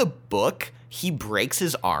 In the book, he breaks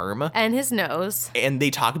his arm. And his nose. And they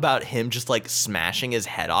talk about him just like smashing his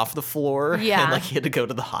head off the floor. Yeah. And like he had to go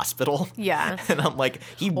to the hospital. Yeah. And I'm like,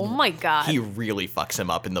 Oh my God. He really fucks him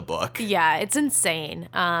up in the book. Yeah, it's insane.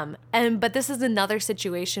 But this is another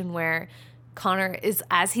situation where Connor is,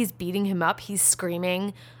 as he's beating him up, he's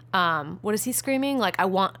screaming. What is he screaming? Like,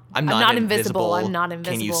 I'm not invisible. I'm not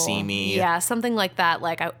invisible. Can you see me? Yeah, something like that.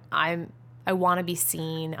 Like, I want to be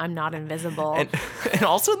seen. I'm not invisible. And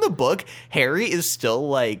also in the book, Harry is still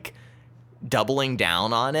like doubling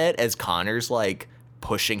down on it as Connor's like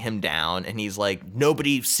pushing him down, and he's like,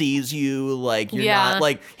 nobody sees you, like you're not,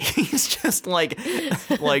 like, he's just like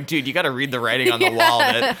dude, you got to read the writing on the wall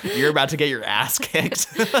that you're about to get your ass kicked.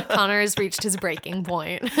 Connor has reached his breaking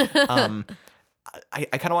point. I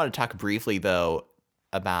kind of want to talk briefly though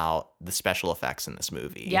about the special effects in this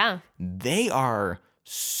movie. Yeah. They are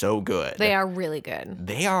so good. They are really good.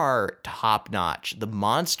 They are top notch. The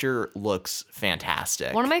monster looks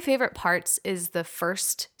fantastic. One of my favorite parts is the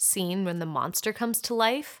first scene when the monster comes to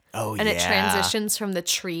life. Oh, and yeah. it transitions from the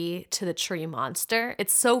tree to the tree monster.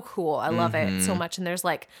 It's so cool. I love it so much. And there's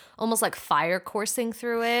like almost like fire coursing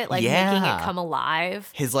through it, like making it come alive.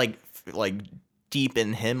 His like deep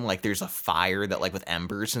in him, like there's a fire that like with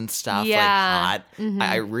embers and stuff, Yeah. like hot.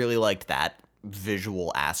 I really liked that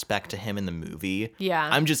visual aspect to him in the movie. Yeah.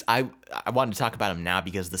 I wanted to talk about him now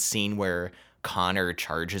because the scene where Connor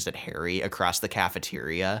charges at Harry across the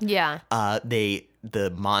cafeteria. Yeah.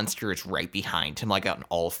 The monster is right behind him, like on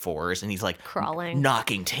all fours, and he's like Crawling.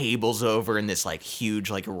 knocking tables over in this like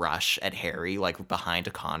huge like rush at Harry, like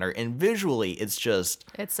behind Connor. And visually, it's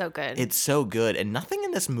so good. it's so good. And nothing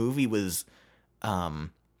in this movie was,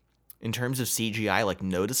 in terms of CGI, like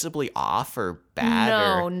noticeably off or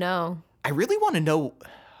bad. No. I really want to know.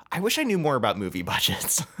 I wish I knew more about movie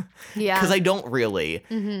budgets. Yeah. Because I don't really.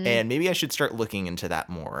 And maybe I should start looking into that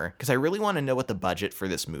more. Because I really want to know what the budget for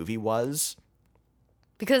this movie was.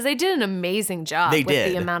 Because they did an amazing job They with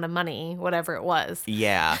did. the amount of money, whatever it was.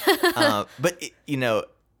 Yeah. But,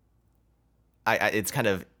 it's kind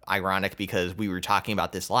of ironic because we were talking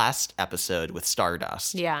about this last episode with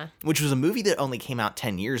Stardust. Yeah. Which was a movie that only came out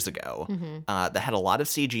 10 years ago. That had a lot of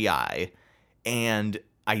CGI. And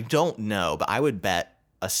I don't know, but I would bet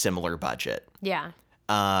a similar budget. Yeah.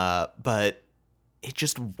 But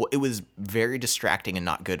it was very distracting and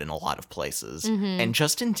not good in a lot of places. And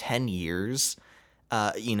just in 10 years,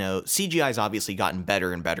 CGI's obviously gotten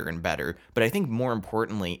better and better and better. But I think more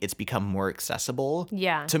importantly, it's become more accessible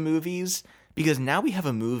to movies, because now we have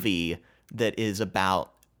a movie that is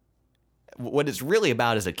about what it's really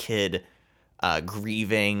about is a kid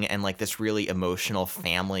grieving and like this really emotional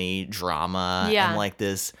family drama and like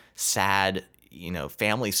this sad,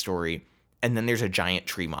 family story. And then there's a giant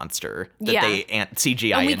tree monster that they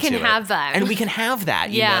CGI and we into can it. have that. And we can have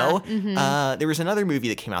that, Yeah. There was another movie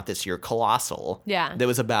that came out this year, Colossal. Yeah. That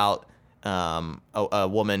was about a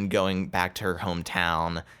woman going back to her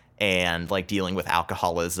hometown and like dealing with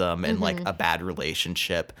alcoholism and like a bad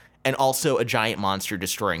relationship. And also a giant monster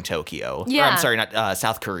destroying Tokyo. Yeah. Or, I'm sorry, not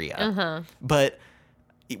South Korea. But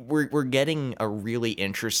we're getting a really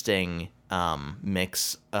interesting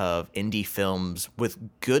mix of indie films with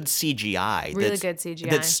good CGI. Really good CGI.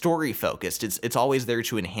 That's story focused. It's always there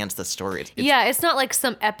to enhance the story. It's not like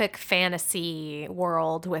some epic fantasy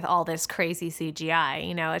world with all this crazy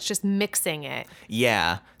CGI. It's just mixing it.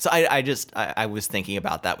 Yeah. So I was thinking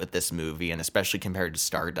about that with this movie, and especially compared to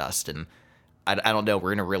Stardust. And I don't know,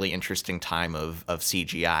 we're in a really interesting time of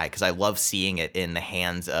CGI, because I love seeing it in the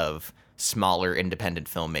hands of smaller independent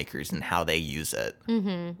filmmakers and how they use it.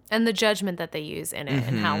 And the judgment that they use in it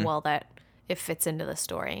and how well that it fits into the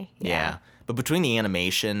story. Yeah. But between the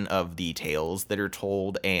animation of the tales that are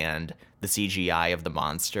told and the CGI of the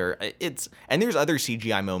monster, and there's other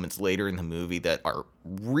CGI moments later in the movie that are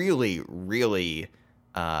really, really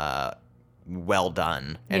well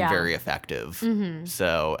done and very effective.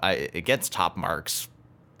 So it gets top marks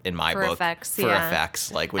in my book effects, for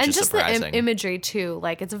effects, like, which and is just surprising. the imagery too.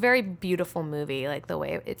 Like, it's a very beautiful movie, like the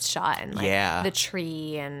way it's shot and like the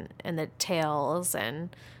tree and the tails and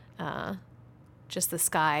just the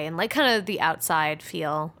sky and like kind of the outside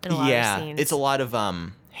feel in a lot of scenes. It's a lot of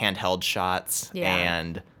handheld shots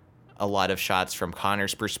and a lot of shots from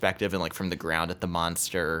Connor's perspective and like from the ground at the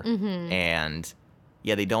monster. And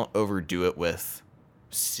they don't overdo it with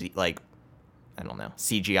like, I don't know,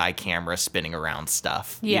 CGI camera spinning around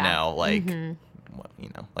stuff, you know, like, you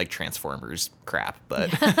know, like Transformers crap. But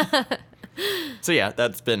so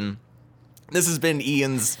this has been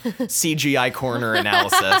Ian's CGI Corner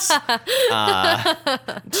analysis.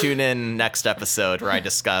 Tune in next episode where I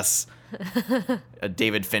discuss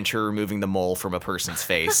David Fincher removing the mole from a person's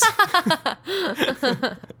face.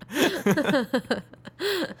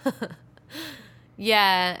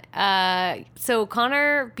 So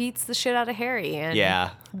Connor beats the shit out of Harry.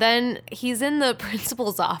 And then he's in the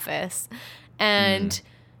principal's office and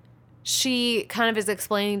she kind of is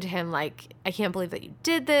explaining to him, like, I can't believe that you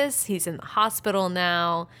did this. He's in the hospital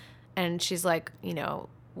now. And she's like, you know,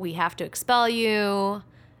 we have to expel you.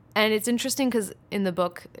 And it's interesting because in the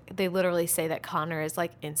book, they literally say that Connor is,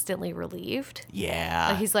 like, instantly relieved. Yeah.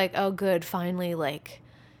 Like, he's like, oh, good, finally, like,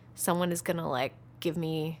 someone is going to, like, give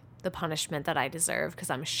me the punishment that I deserve because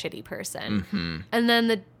I'm a shitty person. And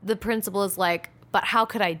then the principal is like, but how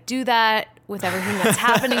could I do that with everything that's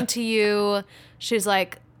happening to you? She's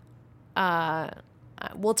like,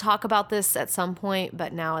 we'll talk about this at some point,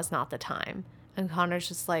 but now is not the time. And Connor's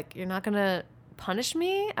just like, you're not going to punish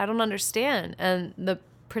me? I don't understand. And the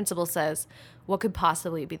principal says, what could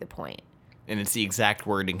possibly be the point? And it's the exact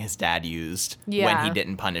wording his dad used when he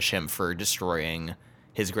didn't punish him for destroying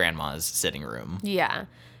his grandma's sitting room. Yeah.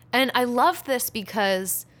 And I love this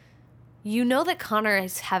because you know that Connor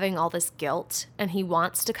is having all this guilt and he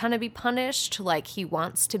wants to kind of be punished. Like, he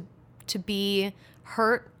wants to be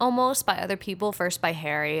hurt almost by other people, first by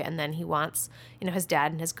Harry, and then he wants, you know, his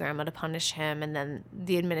dad and his grandma to punish him, and then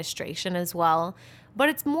the administration as well. But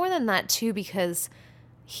it's more than that too, because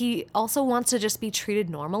he also wants to just be treated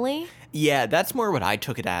normally. Yeah, that's more what I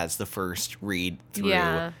took it as the first read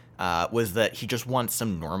through. Was that he just wants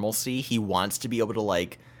some normalcy. He wants to be able to,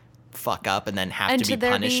 like, fuck up and then have to be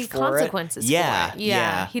punished for consequences it. For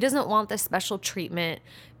it. He doesn't want this special treatment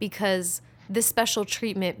because this special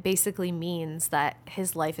treatment basically means that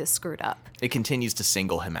his life is screwed up. It continues to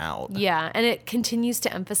single him out. Yeah, and it continues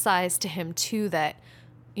to emphasize to him too that,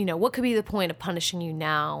 you know, what could be the point of punishing you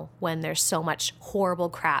now when there's so much horrible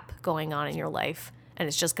crap going on in your life and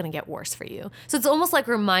it's just going to get worse for you. So it's almost like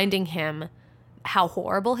reminding him how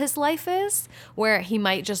horrible his life is, where he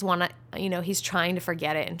might just want to, you know, he's trying to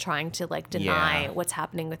forget it and trying to, like, deny what's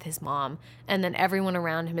happening with his mom. And then everyone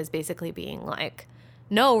around him is basically being like,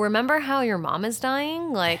 no, remember how your mom is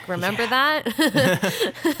dying? Like, remember that?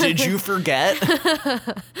 Did you forget?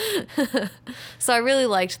 So I really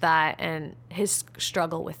liked that and his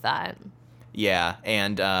struggle with that. Yeah.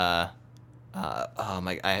 And, I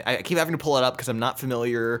keep having to pull it up because I'm not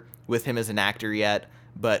familiar with him as an actor yet.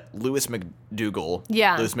 But Lewis McDougall,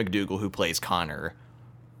 who plays Connor,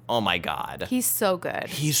 oh my God. He's so good.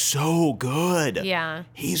 He's so good. Yeah.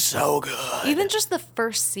 He's so good. Even just the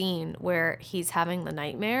first scene where he's having the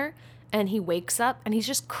nightmare and he wakes up and he's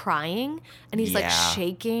just crying and he's like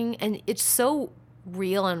shaking and it's so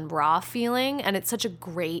real and raw feeling and it's such a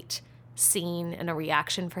great scene and a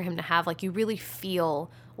reaction for him to have. Like, you really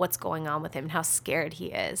feel what's going on with him and how scared he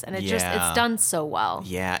is. And it's done so well.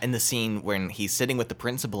 Yeah, and the scene when he's sitting with the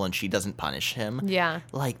principal and she doesn't punish him. Yeah.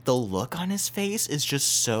 Like, the look on his face is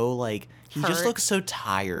just so, like, he just looks so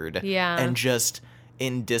tired. Yeah. And just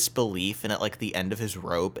in disbelief and at, like, the end of his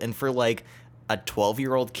rope. And for, like, a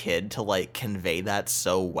 12-year-old kid to, like, convey that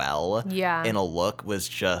so well in a look was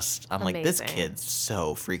just, I'm amazing. Like, this kid's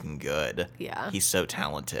so freaking good. Yeah. He's so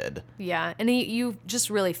talented. Yeah, and you just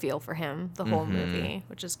really feel for him the whole movie,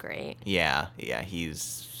 which is great. Yeah,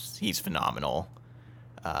 he's phenomenal.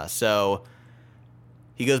 So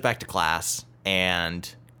he goes back to class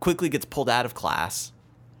and quickly gets pulled out of class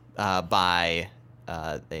by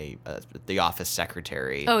the office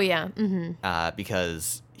secretary. Oh, yeah. Mm-hmm.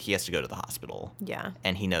 Because he has to go to the hospital. Yeah.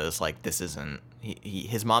 And he knows, like, this isn't...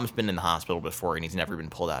 his mom's been in the hospital before, and he's never been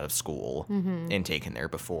pulled out of school and taken there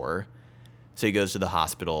before. So he goes to the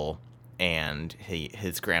hospital, and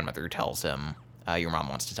his grandmother tells him, your mom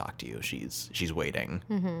wants to talk to you. She's waiting.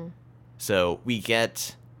 Mm-hmm. So we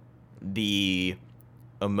get the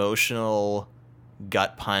emotional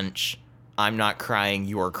gut punch, I'm not crying,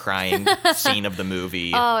 you're crying scene of the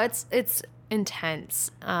movie. Oh, it's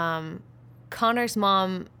intense. Connor's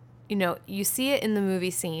mom, you know, you see it in the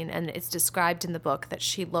movie scene, and it's described in the book that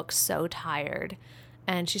she looks so tired,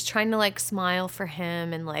 and she's trying to like smile for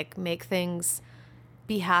him and like make things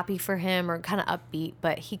be happy for him or kind of upbeat,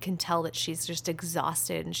 but he can tell that she's just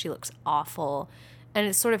exhausted and she looks awful, and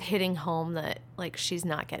it's sort of hitting home that like she's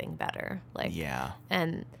not getting better. Like, yeah.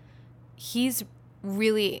 And he's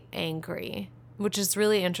really angry, which is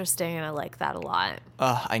really interesting, and I like that a lot.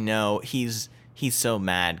 I know. He's so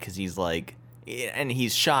mad because he's like, and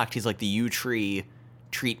he's shocked. He's like, the yew tree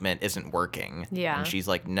treatment isn't working. Yeah. And she's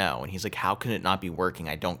like, no. And he's like, how can it not be working?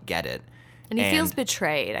 I don't get it. And he feels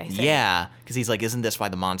betrayed, I think. Yeah, because he's like, isn't this why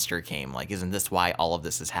the monster came? Like, isn't this why all of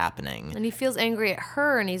this is happening? And he feels angry at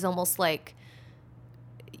her, and he's almost like,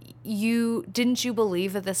 didn't you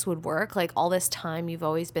believe that this would work? Like, all this time you've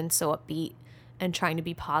always been so upbeat and trying to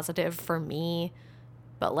be positive for me,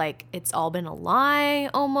 but like it's all been a lie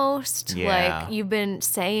almost. Yeah. Like, you've been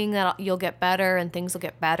saying that you'll get better and things will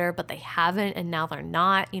get better, but they haven't, and now they're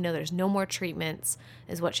not. You know, there's no more treatments,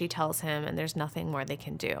 is what she tells him, and there's nothing more they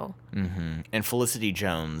can do. Mm-hmm. And Felicity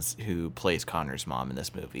Jones, who plays Connor's mom in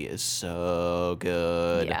this movie, is so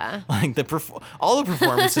good. Yeah. Like all the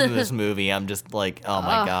performances in this movie, I'm just like, oh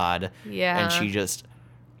my God. Yeah. And she just,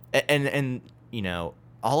 and you know,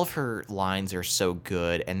 all of her lines are so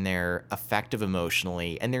good, and they're effective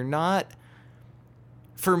emotionally, and they're not,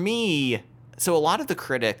 for me, so a lot of the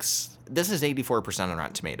critics, this is 84% on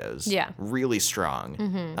Rotten Tomatoes. Yeah. Really strong.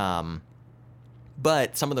 Mm-hmm.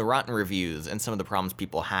 But some of the rotten reviews and some of the problems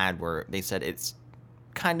people had were, they said it's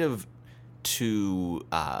kind of too,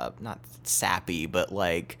 not sappy, but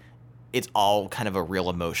like, it's all kind of a real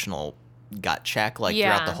emotional gut check, like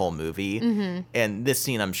throughout the whole movie. Mm-hmm. And this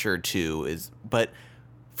scene, I'm sure, too, is, but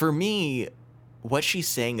for me, what she's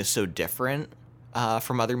saying is so different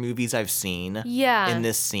from other movies I've seen. In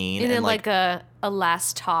this scene. And like a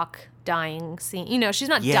last talk dying scene. You know, she's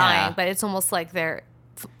not dying, but it's almost like they're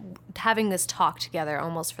having this talk together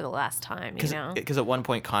almost for the last time, you know? Because at one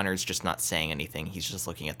point, Connor's just not saying anything. He's just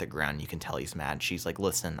looking at the ground. You can tell he's mad. She's like,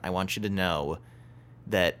 listen, I want you to know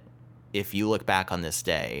that if you look back on this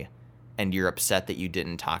day and you're upset that you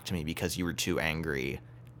didn't talk to me because you were too angry,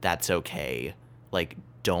 that's okay. Like,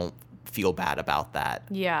 don't feel bad about that.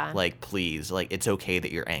 Yeah. Like, please, like, it's okay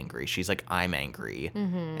that you're angry. She's like, I'm angry.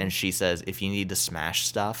 Mm-hmm. And she says, if you need to smash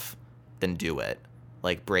stuff, then do it.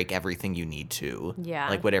 Like, break everything you need to. Yeah.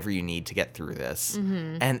 Like, whatever you need to get through this.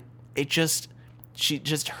 Mm-hmm. And it just,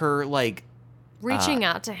 her, like, reaching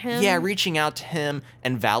out to him. Yeah, reaching out to him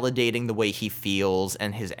and validating the way he feels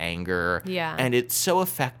and his anger. Yeah. And it's so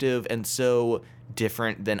effective and so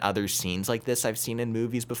different than other scenes like this I've seen in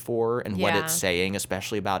movies before, and what it's saying,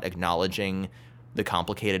 especially about acknowledging the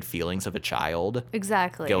complicated feelings of a child.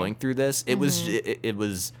 Exactly. Going through this. It was it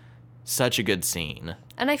was such a good scene.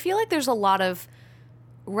 And I feel like there's a lot of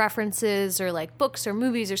references or like books or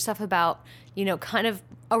movies or stuff about, you know, kind of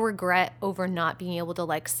a regret over not being able to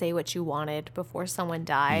like say what you wanted before someone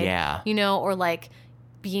died. Yeah. You know, or like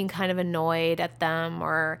being kind of annoyed at them,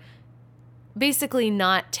 or basically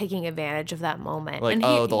not taking advantage of that moment. Like, and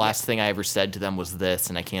the last thing I ever said to them was this,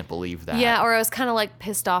 and I can't believe that. Yeah, or I was kind of like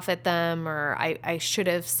pissed off at them, or I should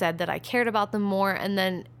have said that I cared about them more. And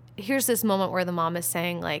then here's this moment where the mom is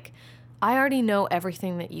saying, like, I already know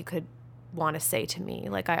everything that you could want to say to me.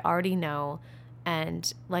 Like, I already know,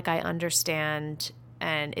 and like, I understand,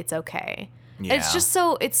 and it's okay. Yeah. It's just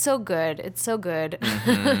it's so good. It's so good.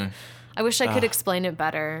 Mm-hmm. I wish I could explain it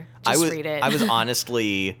better. Read it. I was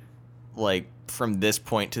honestly, like, from this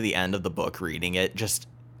point to the end of the book reading it, just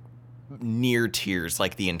near tears,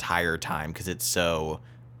 like, the entire time, because it's so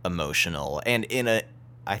emotional, and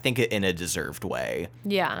I think in a deserved way.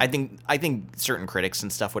 Yeah. I think certain critics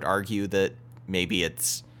and stuff would argue that maybe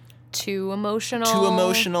it's too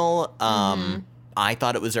emotional. I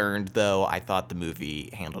thought it was earned, though. I thought the movie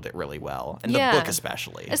handled it really well, and the book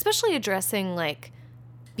especially addressing, like,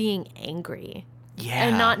 being angry. Yeah.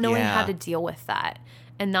 And not knowing how to deal with that,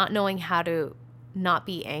 and not knowing how to not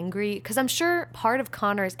be angry. Because I'm sure part of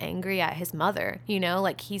Connor is angry at his mother, you know?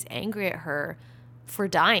 Like, he's angry at her for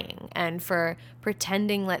dying and for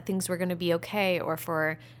pretending that things were going to be okay, or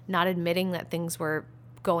for not admitting that things were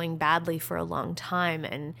going badly for a long time.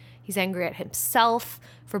 And he's angry at himself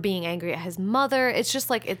for being angry at his mother. It's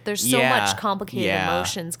just like there's so much complicated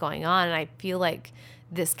emotions going on, and I feel like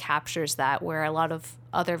this captures that, where a lot of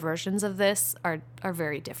other versions of this are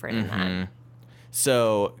very different in that.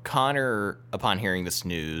 So Connor, upon hearing this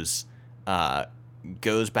news,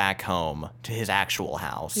 goes back home to his actual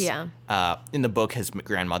house. Yeah. In the book, his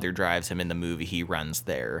grandmother drives him. In the movie, he runs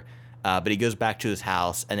there. But he goes back to his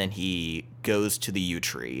house, and then he goes to the yew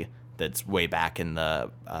tree that's way back in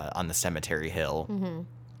the on the cemetery hill. Mm-hmm.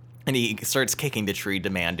 And he starts kicking the tree,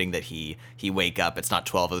 demanding that he wake up. It's not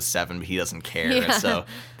 12:07, but he doesn't care. Yeah. So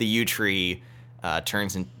the yew tree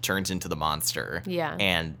turns into the monster. Yeah.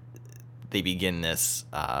 And they begin this,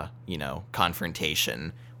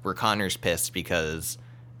 confrontation where Connor's pissed because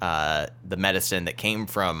the medicine that came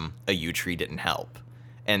from a yew tree didn't help.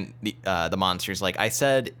 And the monster's like, I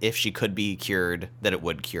said if she could be cured, that it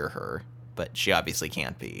would cure her. But she obviously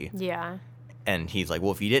can't be. Yeah. And he's like,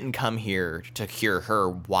 well, if you didn't come here to cure her,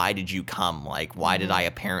 why did you come? Like, why did I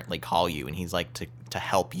apparently call you? And he's like, to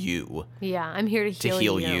help you. Yeah, I'm here to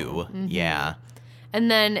heal you. Mm-hmm. Yeah. And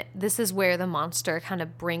then this is where the monster kind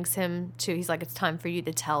of brings him to, he's like, it's time for you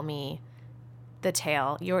to tell me the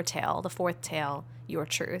tale, your tale, the fourth tale, your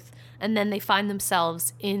truth. And then they find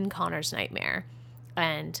themselves in Connor's nightmare.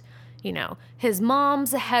 And, his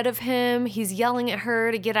mom's ahead of him. He's yelling at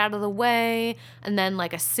her to get out of the way. And then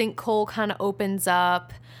like a sinkhole kind of opens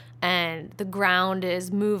up and the ground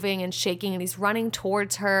is moving and shaking and he's running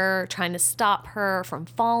towards her, trying to stop her from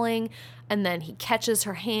falling. And then he catches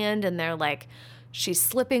her hand and they're like, she's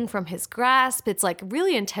slipping from his grasp. It's like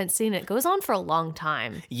really intense scene. It goes on for a long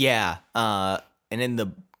time. Yeah. And in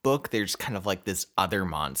the book, there's kind of like this other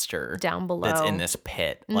monster down below that's in this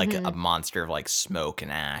pit, like a monster of like smoke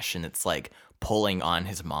and ash, and it's like pulling on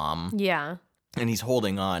his mom. Yeah. And he's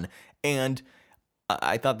holding on. And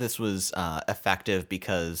I thought this was effective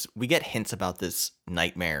because we get hints about this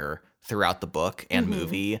nightmare throughout the book and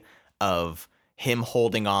movie of him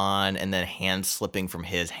holding on and then hands slipping from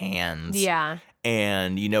his hands. Yeah.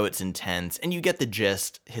 And it's intense, and you get the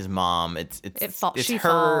gist. His mom, it's she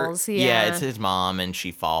her. Falls. Yeah, it's his mom, and she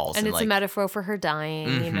falls, and it's like, a metaphor for her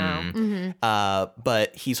dying.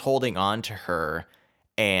 But he's holding on to her,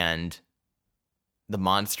 and the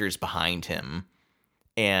monster's behind him.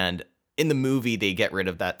 And in the movie, they get rid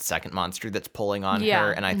of that second monster that's pulling on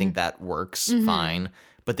her, and I think that works fine.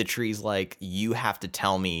 But the tree's like, you have to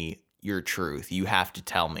tell me your truth. You have to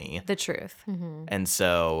tell me the truth. And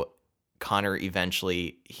so Connor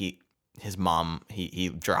eventually, his mom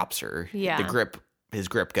drops her. Yeah. His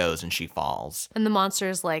grip goes and she falls. And the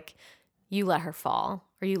monster's like, you let her fall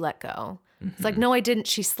or you let go. It's like, no, I didn't.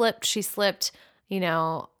 She slipped.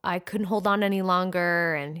 I couldn't hold on any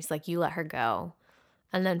longer. And he's like, you let her go.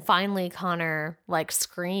 And then finally Connor like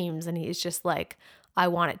screams and he's just like, I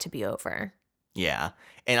want it to be over. Yeah.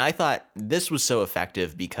 And I thought this was so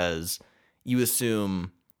effective because you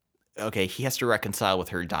assume, okay, he has to reconcile with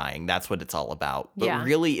her dying. That's what it's all about. But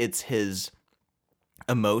really it's his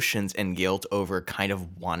emotions and guilt over kind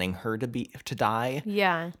of wanting her to die.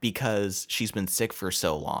 Yeah. Because she's been sick for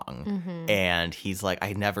so long. And he's like,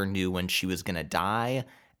 I never knew when she was going to die.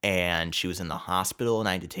 And she was in the hospital and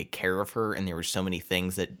I had to take care of her. And there were so many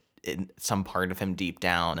things that some part of him deep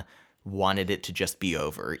down wanted it to just be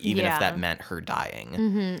over, even if that meant her dying.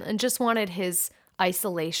 And just wanted his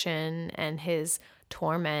isolation and his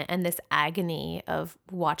torment and this agony of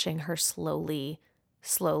watching her slowly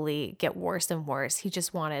get worse and worse. He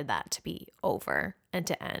just wanted that to be over and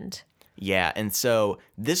to end. Yeah, and so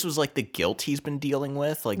this was like the guilt he's been dealing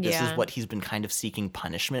with. Like this is what he's been kind of seeking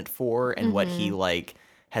punishment for and what he like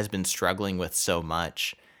has been struggling with so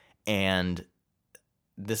much. And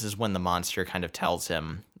this is when the monster kind of tells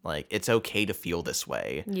him, like, it's okay to feel this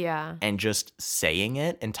way. Yeah. And just saying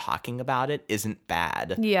it and talking about it isn't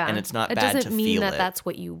bad. Yeah. And it's not bad to feel it. It doesn't mean that that's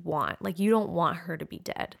what you want. Like, you don't want her to be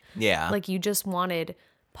dead. Yeah. Like, you just wanted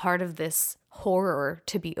part of this horror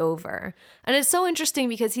to be over. And it's so interesting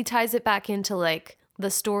because he ties it back into, like, the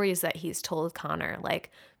stories that he's told Connor. Like,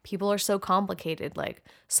 people are so complicated. Like,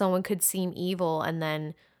 someone could seem evil and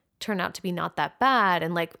then turn out to be not that bad,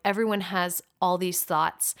 and like everyone has all these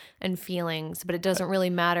thoughts and feelings, but it doesn't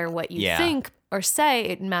really matter what you think or say.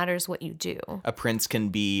 It matters what you do. A prince can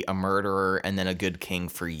be a murderer and then a good king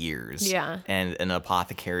for years. Yeah. And an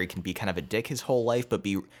apothecary can be kind of a dick his whole life, but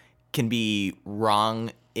can be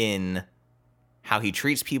wrong in how he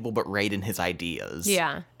treats people, but right in his ideas.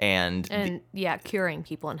 Yeah. And curing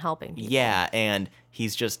people and helping people. Yeah, and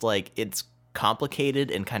he's just like, it's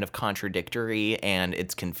complicated and kind of contradictory and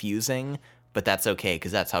it's confusing, but that's okay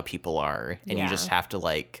because that's how people are, and you just have to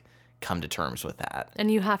like come to terms with that.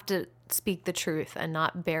 And you have to speak the truth and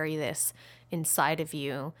not bury this inside of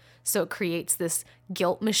you. So it creates this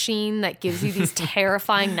guilt machine that gives you these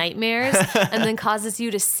terrifying nightmares and then causes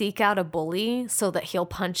you to seek out a bully so that he'll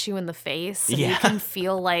punch you in the face. And you can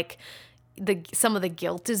feel like some of the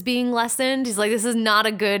guilt is being lessened. He's like, this is not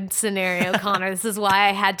a good scenario, Connor. This is why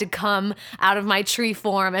I had to come out of my tree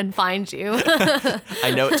form and find you.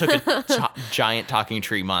 I know it took a giant talking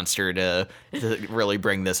tree monster to really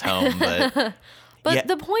bring this home, but... But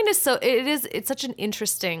the point is it's such an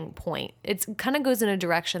interesting point. It kind of goes in a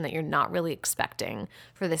direction that you're not really expecting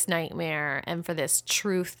for this nightmare and for this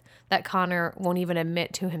truth that Connor won't even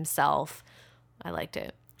admit to himself. I liked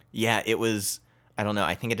it. Yeah, it was, I don't know,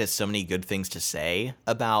 I think it has so many good things to say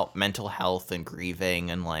about mental health and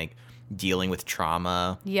grieving and like dealing with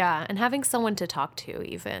trauma. Yeah, and having someone to talk to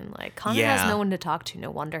even. Like Connor has no one to talk to.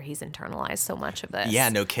 No wonder he's internalized so much of this. Yeah,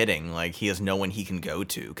 no kidding. Like he has no one he can go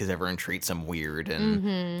to because everyone treats him weird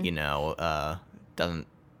and,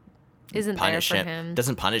 isn't punish there for him.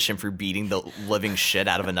 Doesn't punish him for beating the living shit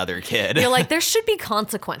out of another kid. You're like, there should be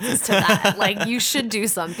consequences to that. Like you should do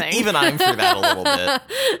something. Even I'm for that a little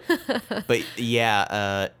bit. But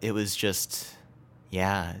yeah, it was just...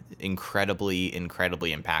 Yeah, incredibly,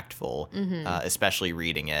 incredibly impactful, especially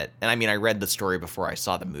reading it. And I mean, I read the story before I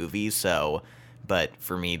saw the movie, but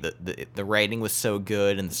for me, the writing was so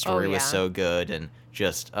good and the story was so good and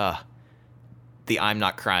just, the I'm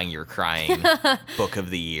not crying, you're crying book of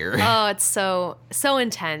the year. Oh, it's so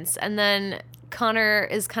intense. And then Connor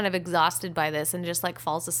is kind of exhausted by this and just like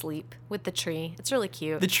falls asleep with the tree. It's really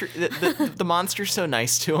cute. The monster's so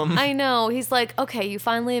nice to him. I know. He's like, okay, you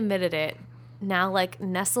finally admitted it. Now, like,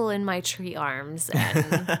 nestle in my tree arms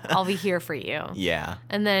and I'll be here for you. Yeah.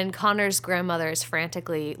 And then Connor's grandmother is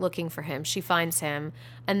frantically looking for him. She finds him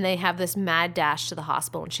and they have this mad dash to the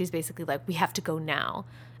hospital. And she's basically like, we have to go now.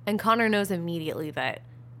 And Connor knows immediately that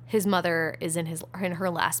his mother is in her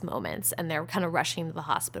last moments and they're kind of rushing to the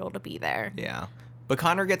hospital to be there. Yeah. But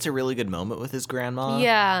Connor gets a really good moment with his grandma.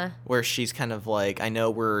 Yeah. Where she's kind of like, I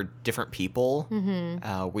know we're different people.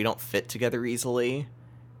 We don't fit together easily.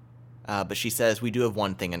 But she says, we do have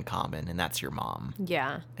one thing in common, and that's your mom.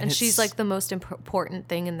 Yeah. And she's like the most important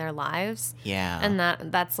thing in their lives. Yeah. And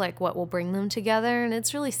that's like what will bring them together. And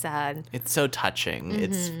it's really sad. It's so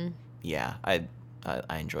touching. I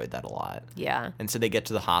enjoyed that a lot. Yeah. And so they get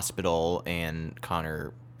to the hospital, and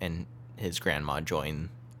Connor and his grandma join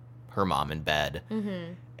her mom in bed.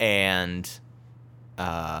 And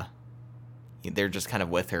they're just kind of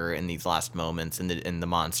with her in these last moments, and the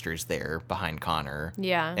monster's there behind Connor.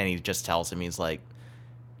 Yeah. And he just tells him, he's like,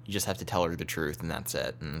 you just have to tell her the truth, and that's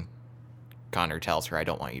it. And Connor tells her, I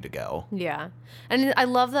don't want you to go. Yeah. And I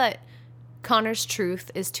love that Connor's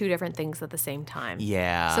truth is two different things at the same time.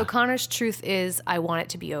 Yeah. So Connor's truth is, I want it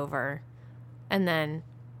to be over. And then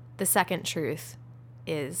the second truth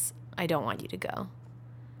is, I don't want you to go.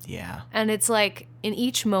 Yeah. And it's like, in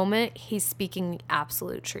each moment, he's speaking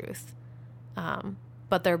absolute truth.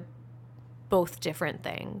 But they're both different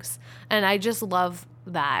things. And I just love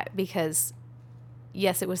that because,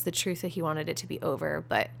 yes, it was the truth that he wanted it to be over,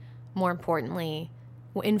 but more importantly,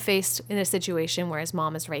 faced in a situation where his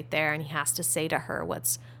mom is right there and he has to say to her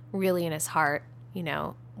what's really in his heart,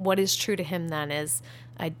 what is true to him then is,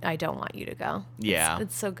 I don't want you to go. Yeah.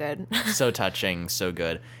 It's so good. So touching, so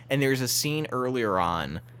good. And there's a scene earlier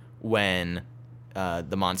on when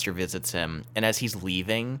the monster visits him, and as he's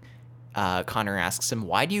leaving, Connor asks him,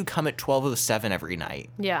 why do you come at 12:07 every night?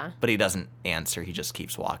 Yeah. But he doesn't answer. He just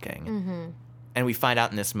keeps walking. And we find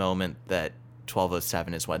out in this moment that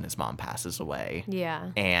 12:07 is when his mom passes away.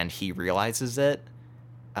 Yeah. And he realizes it.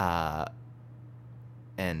 And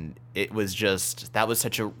it was that was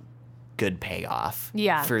such a good payoff.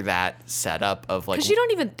 Yeah. For that setup of like... Because you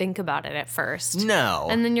don't even think about it at first. No.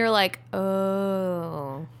 And then you're like,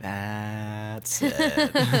 oh. That's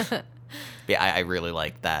it. Yeah, I really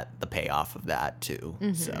like the payoff of that too.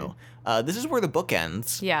 So this is where the book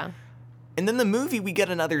ends. Yeah. And then the movie, we get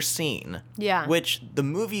another scene. Yeah. Which the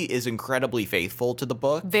movie is incredibly faithful to the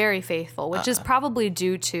book. Very faithful, which is probably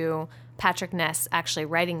due to Patrick Ness actually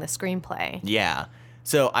writing the screenplay. Yeah.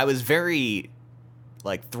 So I was very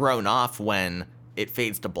thrown off when it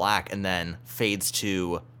fades to black and then fades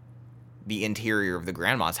to the interior of the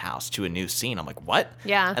grandma's house to a new scene. I'm like, what?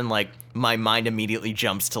 Yeah. And my mind immediately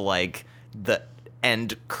jumps to the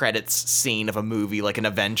end credits scene of a movie, like an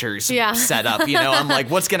Avengers setup, I'm like,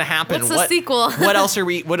 what's gonna happen? What's the sequel? What else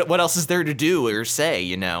what else is there to do or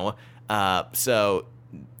say, So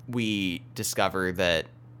we discover that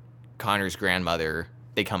Connor's grandmother,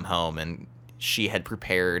 they come home and she had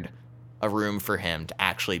prepared a room for him to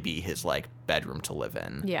actually be his bedroom to live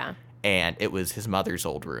in. Yeah. and it was his mother's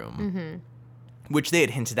old room. Which they had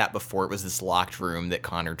hinted at before. It was this locked room that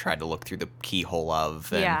Connor tried to look through the keyhole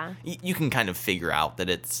of. And Yeah. You can kind of figure out that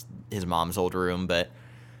it's his mom's old room, but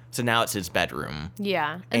so now it's his bedroom.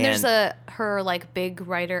 Yeah. And there's her like big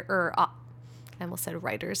writer or I almost said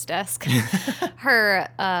writer's desk. Her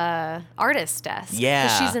artist desk. Yeah.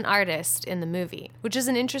 'Cause she's an artist in the movie, which is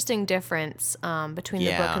an interesting difference between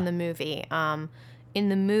the book and the movie. In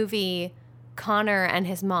the movie, Connor and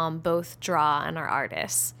his mom both draw and are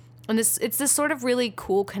artists. And it's this sort of really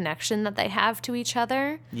cool connection that they have to each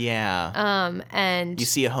other. Yeah. And You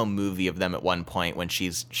see a home movie of them at one point when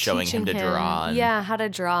she's showing him to teaching draw. And Yeah, how to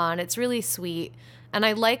draw, and it's really sweet. And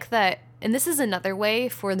I like that. And this is another way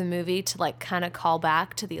for the movie to like kind of call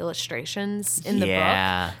back to the illustrations in the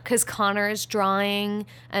book, because Connor is drawing,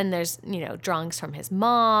 and there's drawings from his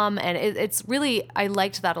mom, and it's really, I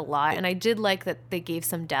liked that a lot, and I did like that they gave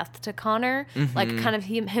some depth to Connor, like kind of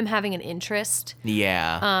him having an interest,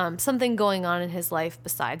 something going on in his life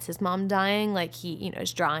besides his mom dying, like he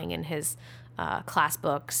is drawing in his class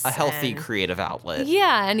books. A healthy creative outlet.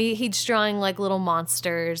 Yeah, and he's drawing like little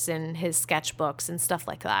monsters in his sketchbooks and stuff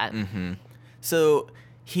like that. So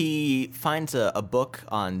he finds a book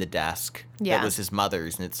on the desk that Yeah. was his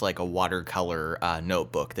mother's, and it's like a watercolor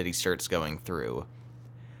notebook that he starts going through.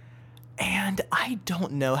 And I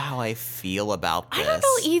don't know how I feel about this. I don't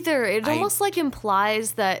know either. It almost like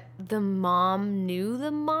implies that the mom knew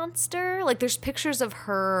the monster. Like there's pictures of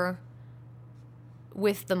her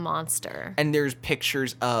with the monster. And there's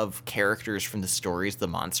pictures of characters from the stories the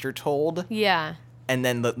monster told. Yeah. And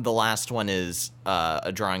then the last one is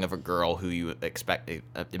a drawing of a girl who you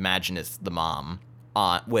imagine is the mom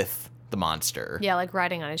with the monster. Yeah, like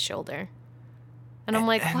riding on his shoulder. And I'm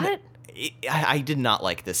like, what? I did not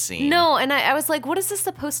like this scene. No, and I was like, what is this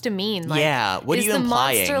supposed to mean? Like, yeah, what are you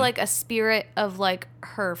implying? Is the monster like a spirit of like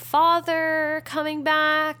her father coming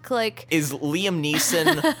back? Like, is Liam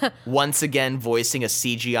Neeson once again voicing a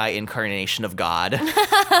CGI incarnation of God?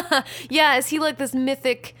 yeah, is he like this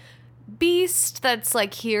mythic beast that's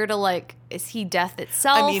like here to like, is he death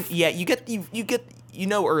itself? I mean, yeah, you get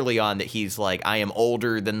early on that he's like, I am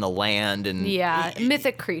older than the land, and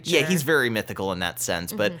mythic creature. Yeah, he's very mythical in that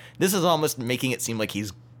sense, but this is almost making it seem like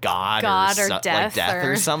he's God or death, like death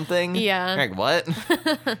or something. Yeah. Like, what?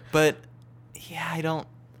 But yeah,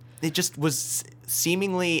 it just was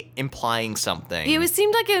seemingly implying something. It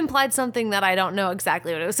seemed like it implied something that I don't know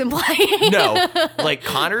exactly what it was implying. No, like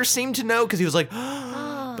Connor seemed to know because he was like,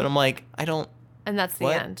 but I'm like, I don't. And that's the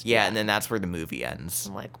end. Yeah, and then that's where the movie ends.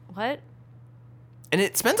 I'm like, what? And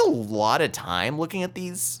it spends a lot of time looking at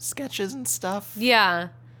these sketches and stuff. Yeah.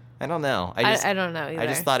 I don't know. I don't know either. I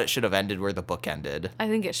just thought it should have ended where the book ended. I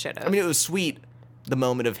think it should have. I mean, it was sweet, the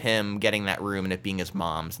moment of him getting that room and it being his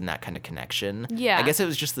mom's and that kind of connection. Yeah. I guess it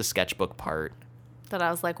was just the sketchbook part. That I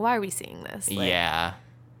was like, why are we seeing this? Like, yeah.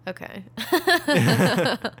 Okay.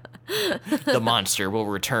 The monster will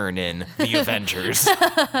return in The Avengers.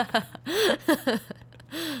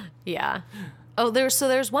 Yeah. Oh,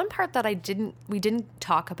 there's one part that we didn't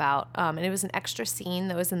talk about, and it was an extra scene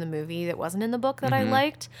that was in the movie that wasn't in the book that I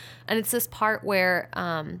liked, and it's this part where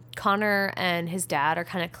Connor and his dad are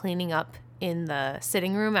kind of cleaning up in the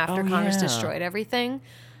sitting room after Connor's destroyed everything,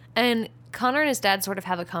 and Connor and his dad sort of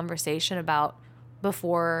have a conversation about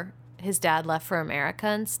before his dad left for America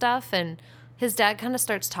and stuff, and his dad kind of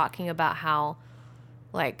starts talking about how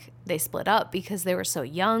like they split up because they were so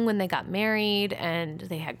young when they got married and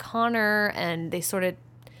they had Connor and they sort of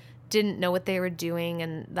didn't know what they were doing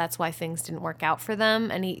and that's why things didn't work out for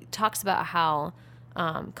them. And he talks about how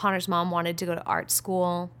Connor's mom wanted to go to art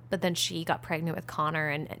school, but then she got pregnant with Connor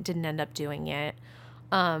and didn't end up doing it.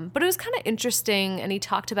 But it was kind of interesting, and he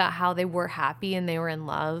talked about how they were happy and they were in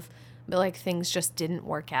love, but like things just didn't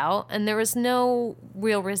work out, and there was no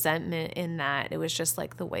real resentment in that. It was just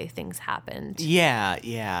like the way things happened. Yeah,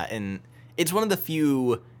 and it's one of the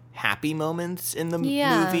few happy moments in the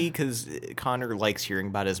movie because Connor likes hearing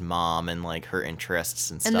about his mom and like her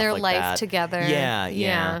interests and stuff and their like life that. together.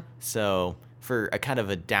 Yeah. So for a kind of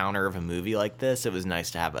a downer of a movie like this, it was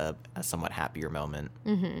nice to have a somewhat happier moment.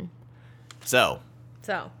 Mm-hmm. So,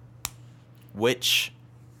 which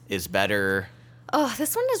is better? Oh,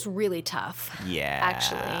 this one is really tough. Yeah.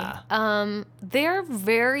 Actually. They're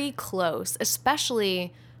very close,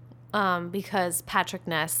 especially because Patrick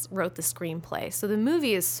Ness wrote the screenplay. So the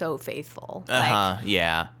movie is so faithful.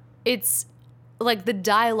 Yeah. It's like the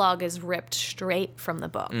dialogue is ripped straight from the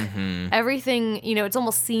book. Mm-hmm. Everything, it's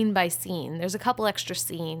almost scene by scene. There's a couple extra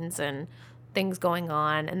scenes and things going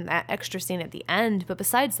on and that extra scene at the end. But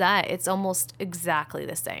besides that, it's almost exactly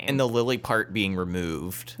the same. And the Lily part being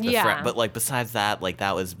removed. Yeah. But like besides that, like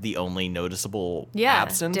that was the only noticeable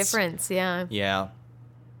absence. Difference. Yeah. Yeah.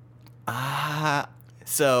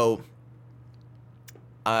 So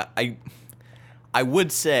I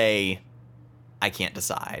would say I can't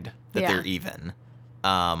decide that they're even.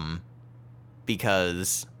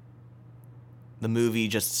 Because the movie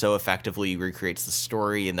just so effectively recreates the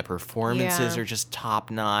story, and the performances are just top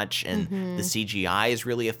notch, and the CGI is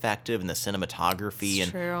really effective, and the cinematography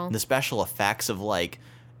and the special effects of like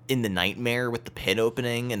in the nightmare with the pit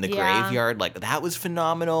opening and the graveyard, like that was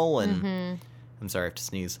phenomenal. And I'm sorry, I have to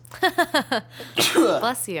sneeze.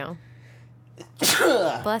 Bless you.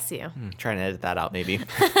 Bless you. I'm trying to edit that out maybe.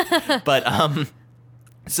 But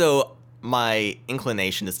so my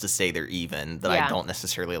inclination is to say they're even, that I don't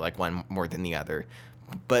necessarily like one more than the other.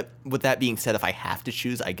 But with that being said, if I have to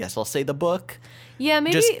choose, I guess I'll say the book. Yeah,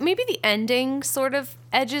 maybe the ending sort of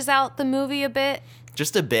edges out the movie a bit.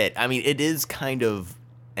 Just a bit. I mean, it is kind of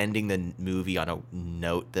ending the movie on a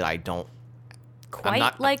note that I don't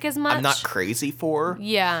like as much. I'm not crazy for.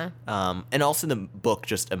 Yeah. And also the book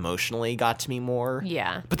just emotionally got to me more.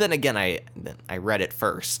 Yeah. But then again, I read it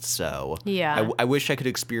first, so I wish I could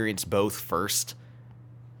experience both first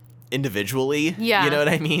individually. Yeah. You know what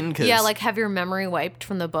I mean? Yeah, like have your memory wiped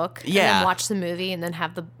from the book. And then watch the movie and then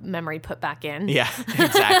have the memory put back in. Yeah,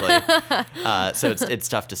 exactly. So it's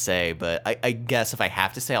tough to say, but I guess if I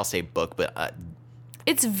have to say, I'll say book, but...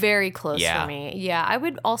 it's very close for me. Yeah, I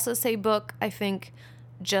would also say book, I think,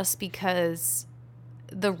 just because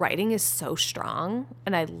the writing is so strong,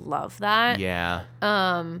 and I love that. Yeah.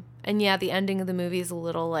 And yeah, the ending of the movie is a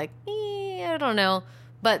little like, I don't know.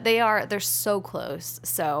 But they're so close.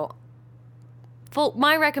 So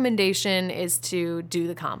my recommendation is to do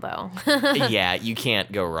the combo. Yeah, you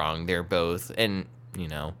can't go wrong. They're both, and, you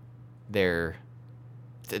know,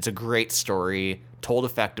 it's a great story, told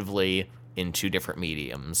effectively, in two different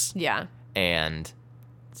mediums. Yeah. And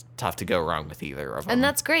it's tough to go wrong with either of them. And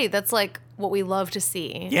that's great. That's like what we love to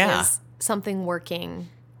see. Yeah. Is something working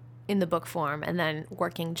in the book form and then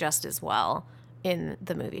working just as well in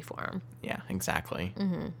the movie form. Yeah, exactly.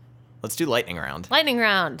 Mm-hmm. Let's do lightning round. Lightning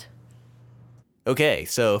round. Okay,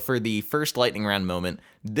 so for the first lightning round moment,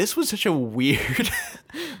 this was such a weird,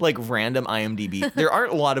 like random IMDb. There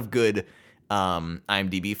aren't a lot of good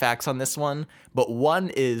IMDb facts on this one, but one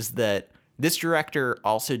is that this director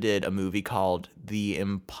also did a movie called The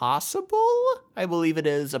Impossible, I believe it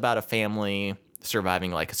is, about a family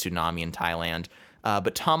surviving like a tsunami in Thailand.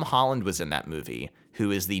 But Tom Holland was in that movie, who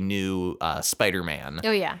is the new Spider-Man. Oh,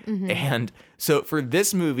 yeah. Mm-hmm. And so for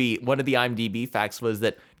this movie, one of the IMDb facts was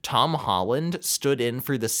that Tom Holland stood in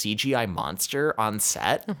for the CGI monster on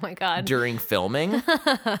set. Oh, my God. During filming.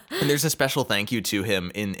 And there's a special thank you to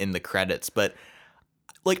him in the credits. But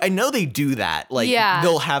like, I know they do that. Like,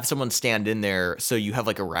 they'll have someone stand in there so you have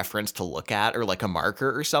like a reference to look at or like a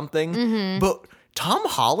marker or something. Mm-hmm. But Tom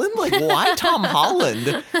Holland? Like, why Tom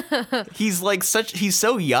Holland? He's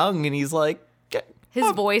so young, and he's like, his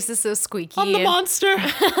voice is so squeaky. I'm the monster. Hey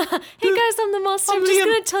guys, I'm the monster. I'm just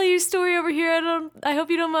gonna tell you a story over here. I hope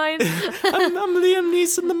you don't mind. I'm Liam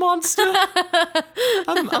Neeson, the monster.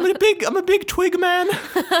 I'm a big twig man.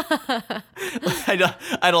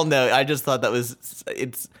 I don't know. I just thought that was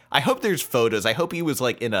I hope there's photos. I hope he was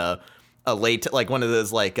like in a late, like one of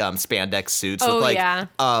those like spandex suits with like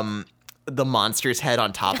the monster's head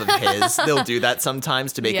on top of his. They'll do that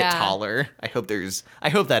sometimes to make it taller. I hope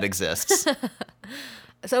that exists.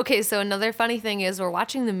 So another funny thing is we're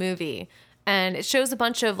watching the movie and it shows a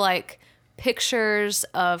bunch of like pictures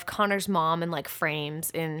of Connor's mom in like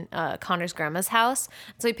frames in Connor's grandma's house.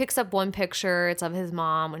 So he picks up one picture, it's of his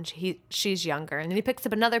mom when she's younger, and then he picks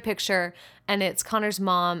up another picture and it's Connor's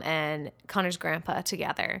mom and Connor's grandpa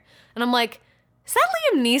together. And I'm like, is that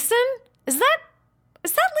Liam Neeson? Is that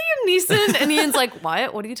Liam Neeson? And Ian's like,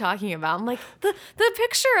 what are you talking about? I'm like, the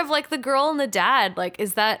picture of like the girl and the dad, like,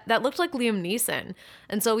 is that looked like Liam Neeson.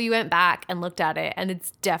 And so we went back and looked at it, and it's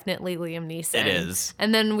definitely Liam Neeson. It is.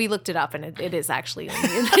 And then we looked it up, and it is actually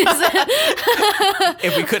Liam Neeson.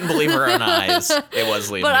 If we couldn't believe our own eyes, it was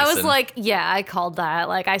Liam Neeson. But I was like, yeah, I called that.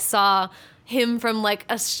 Like, I saw him from like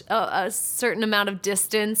a certain amount of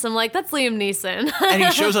distance. I'm like, that's Liam Neeson. And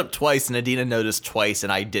he shows up twice, and Adina noticed twice,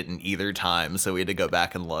 and I didn't either time, so we had to go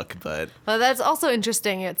back and look. But that's also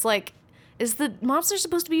interesting. It's like, is the monster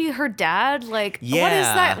supposed to be her dad? Like, what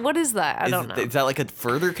is that? I don't know. Is that like a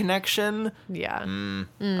further connection? Yeah. I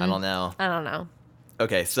don't know. I don't know.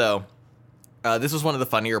 Okay, so this was one of the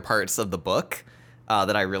funnier parts of the book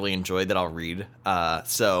that I really enjoyed that I'll read.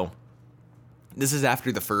 So this is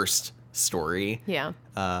after the first story. Yeah.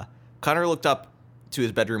 Connor looked up to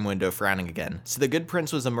his bedroom window, frowning again. So the good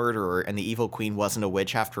prince was a murderer and the evil queen wasn't a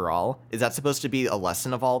witch after all? Is that supposed to be a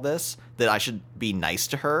lesson of all this? That I should be nice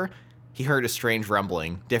to her? He heard a strange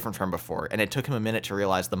rumbling, different from before, and it took him a minute to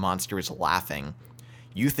realize the monster was laughing.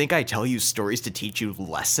 You think I tell you stories to teach you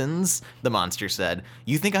lessons? The monster said.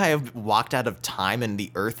 You think I have walked out of time and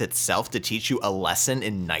the earth itself to teach you a lesson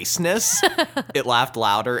in niceness? It laughed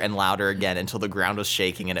louder and louder again until the ground was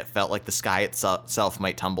shaking and it felt like the sky itself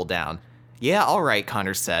might tumble down. Yeah, all right,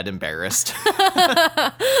 Connor said, embarrassed.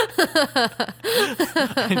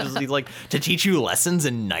 He's like, to teach you lessons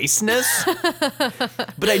in niceness?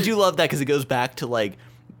 But I do love that because it goes back to, like,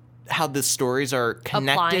 how the stories are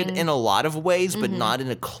connected in a lot of ways, but not in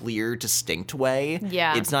a clear, distinct way.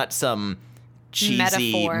 Yeah. It's not some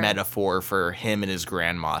cheesy metaphor for him and his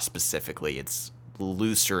grandma specifically. It's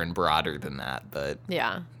looser and broader than that, but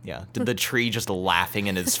yeah, the tree just laughing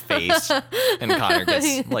in his face and Connor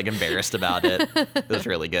gets like embarrassed about it. It was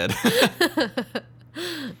really good.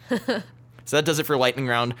 So that does it for Lightning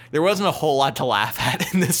Round. There wasn't a whole lot to laugh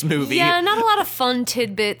at in this movie. Yeah, not a lot of fun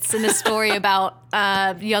tidbits in a story about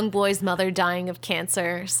young boy's mother dying of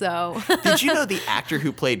cancer. So, did you know the actor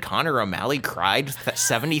who played Connor O'Malley cried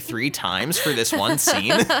 73 times for this one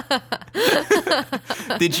scene?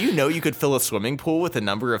 Did you know you could fill a swimming pool with the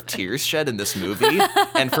number of tears shed in this movie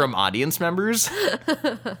and from audience members?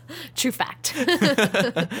 True fact.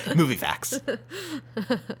 Movie facts.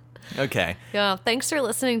 Okay. Yeah, thanks for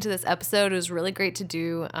listening to this episode. It was really great to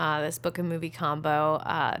do this book and movie combo.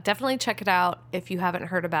 Definitely check it out. If you haven't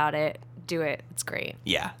heard about it, do it. It's great.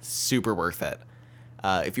 Yeah, super worth it.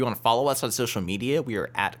 If you want to follow us on social media, we are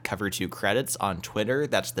at Cover2Credits on Twitter.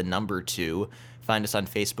 That's the number 2. Find us on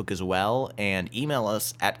Facebook as well, and email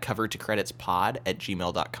us at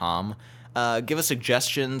cover2creditspod@gmail.com. Give us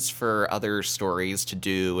suggestions for other stories to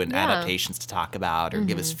do and adaptations to talk about, or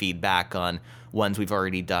give us feedback on ones we've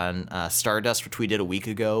already done. Stardust, which we did a week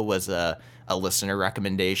ago, was a listener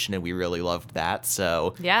recommendation, and we really loved that.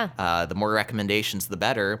 So the more recommendations, the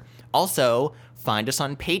better. Also, find us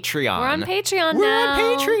on Patreon. We're on Patreon now. We're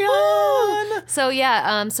on Patreon. So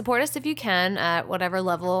support us if you can at whatever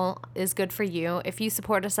level is good for you. If you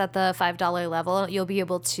support us at the $5 level, you'll be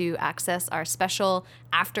able to access our special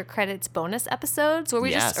after credits bonus episodes where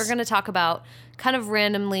we just are going to talk about kind of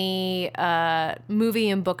randomly movie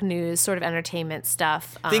and book news, sort of entertainment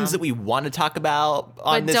stuff. Things that we want to talk about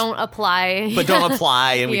on but don't apply. But don't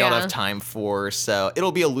apply and we don't have time for. So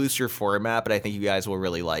it'll be a looser format, but I think you guys will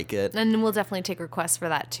really like it. And we'll definitely take requests for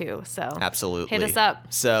that too. So absolutely. Hit us up.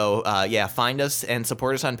 So find us and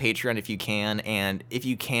support us on Patreon if you can. And if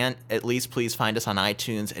you can't, at least please find us on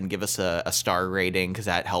iTunes and give us a star rating, because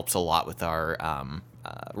that helps a lot with our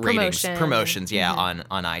promotions on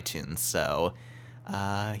iTunes. So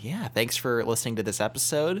thanks for listening to this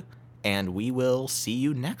episode, and we will see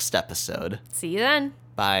you next episode. See you then.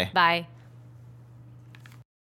 Bye.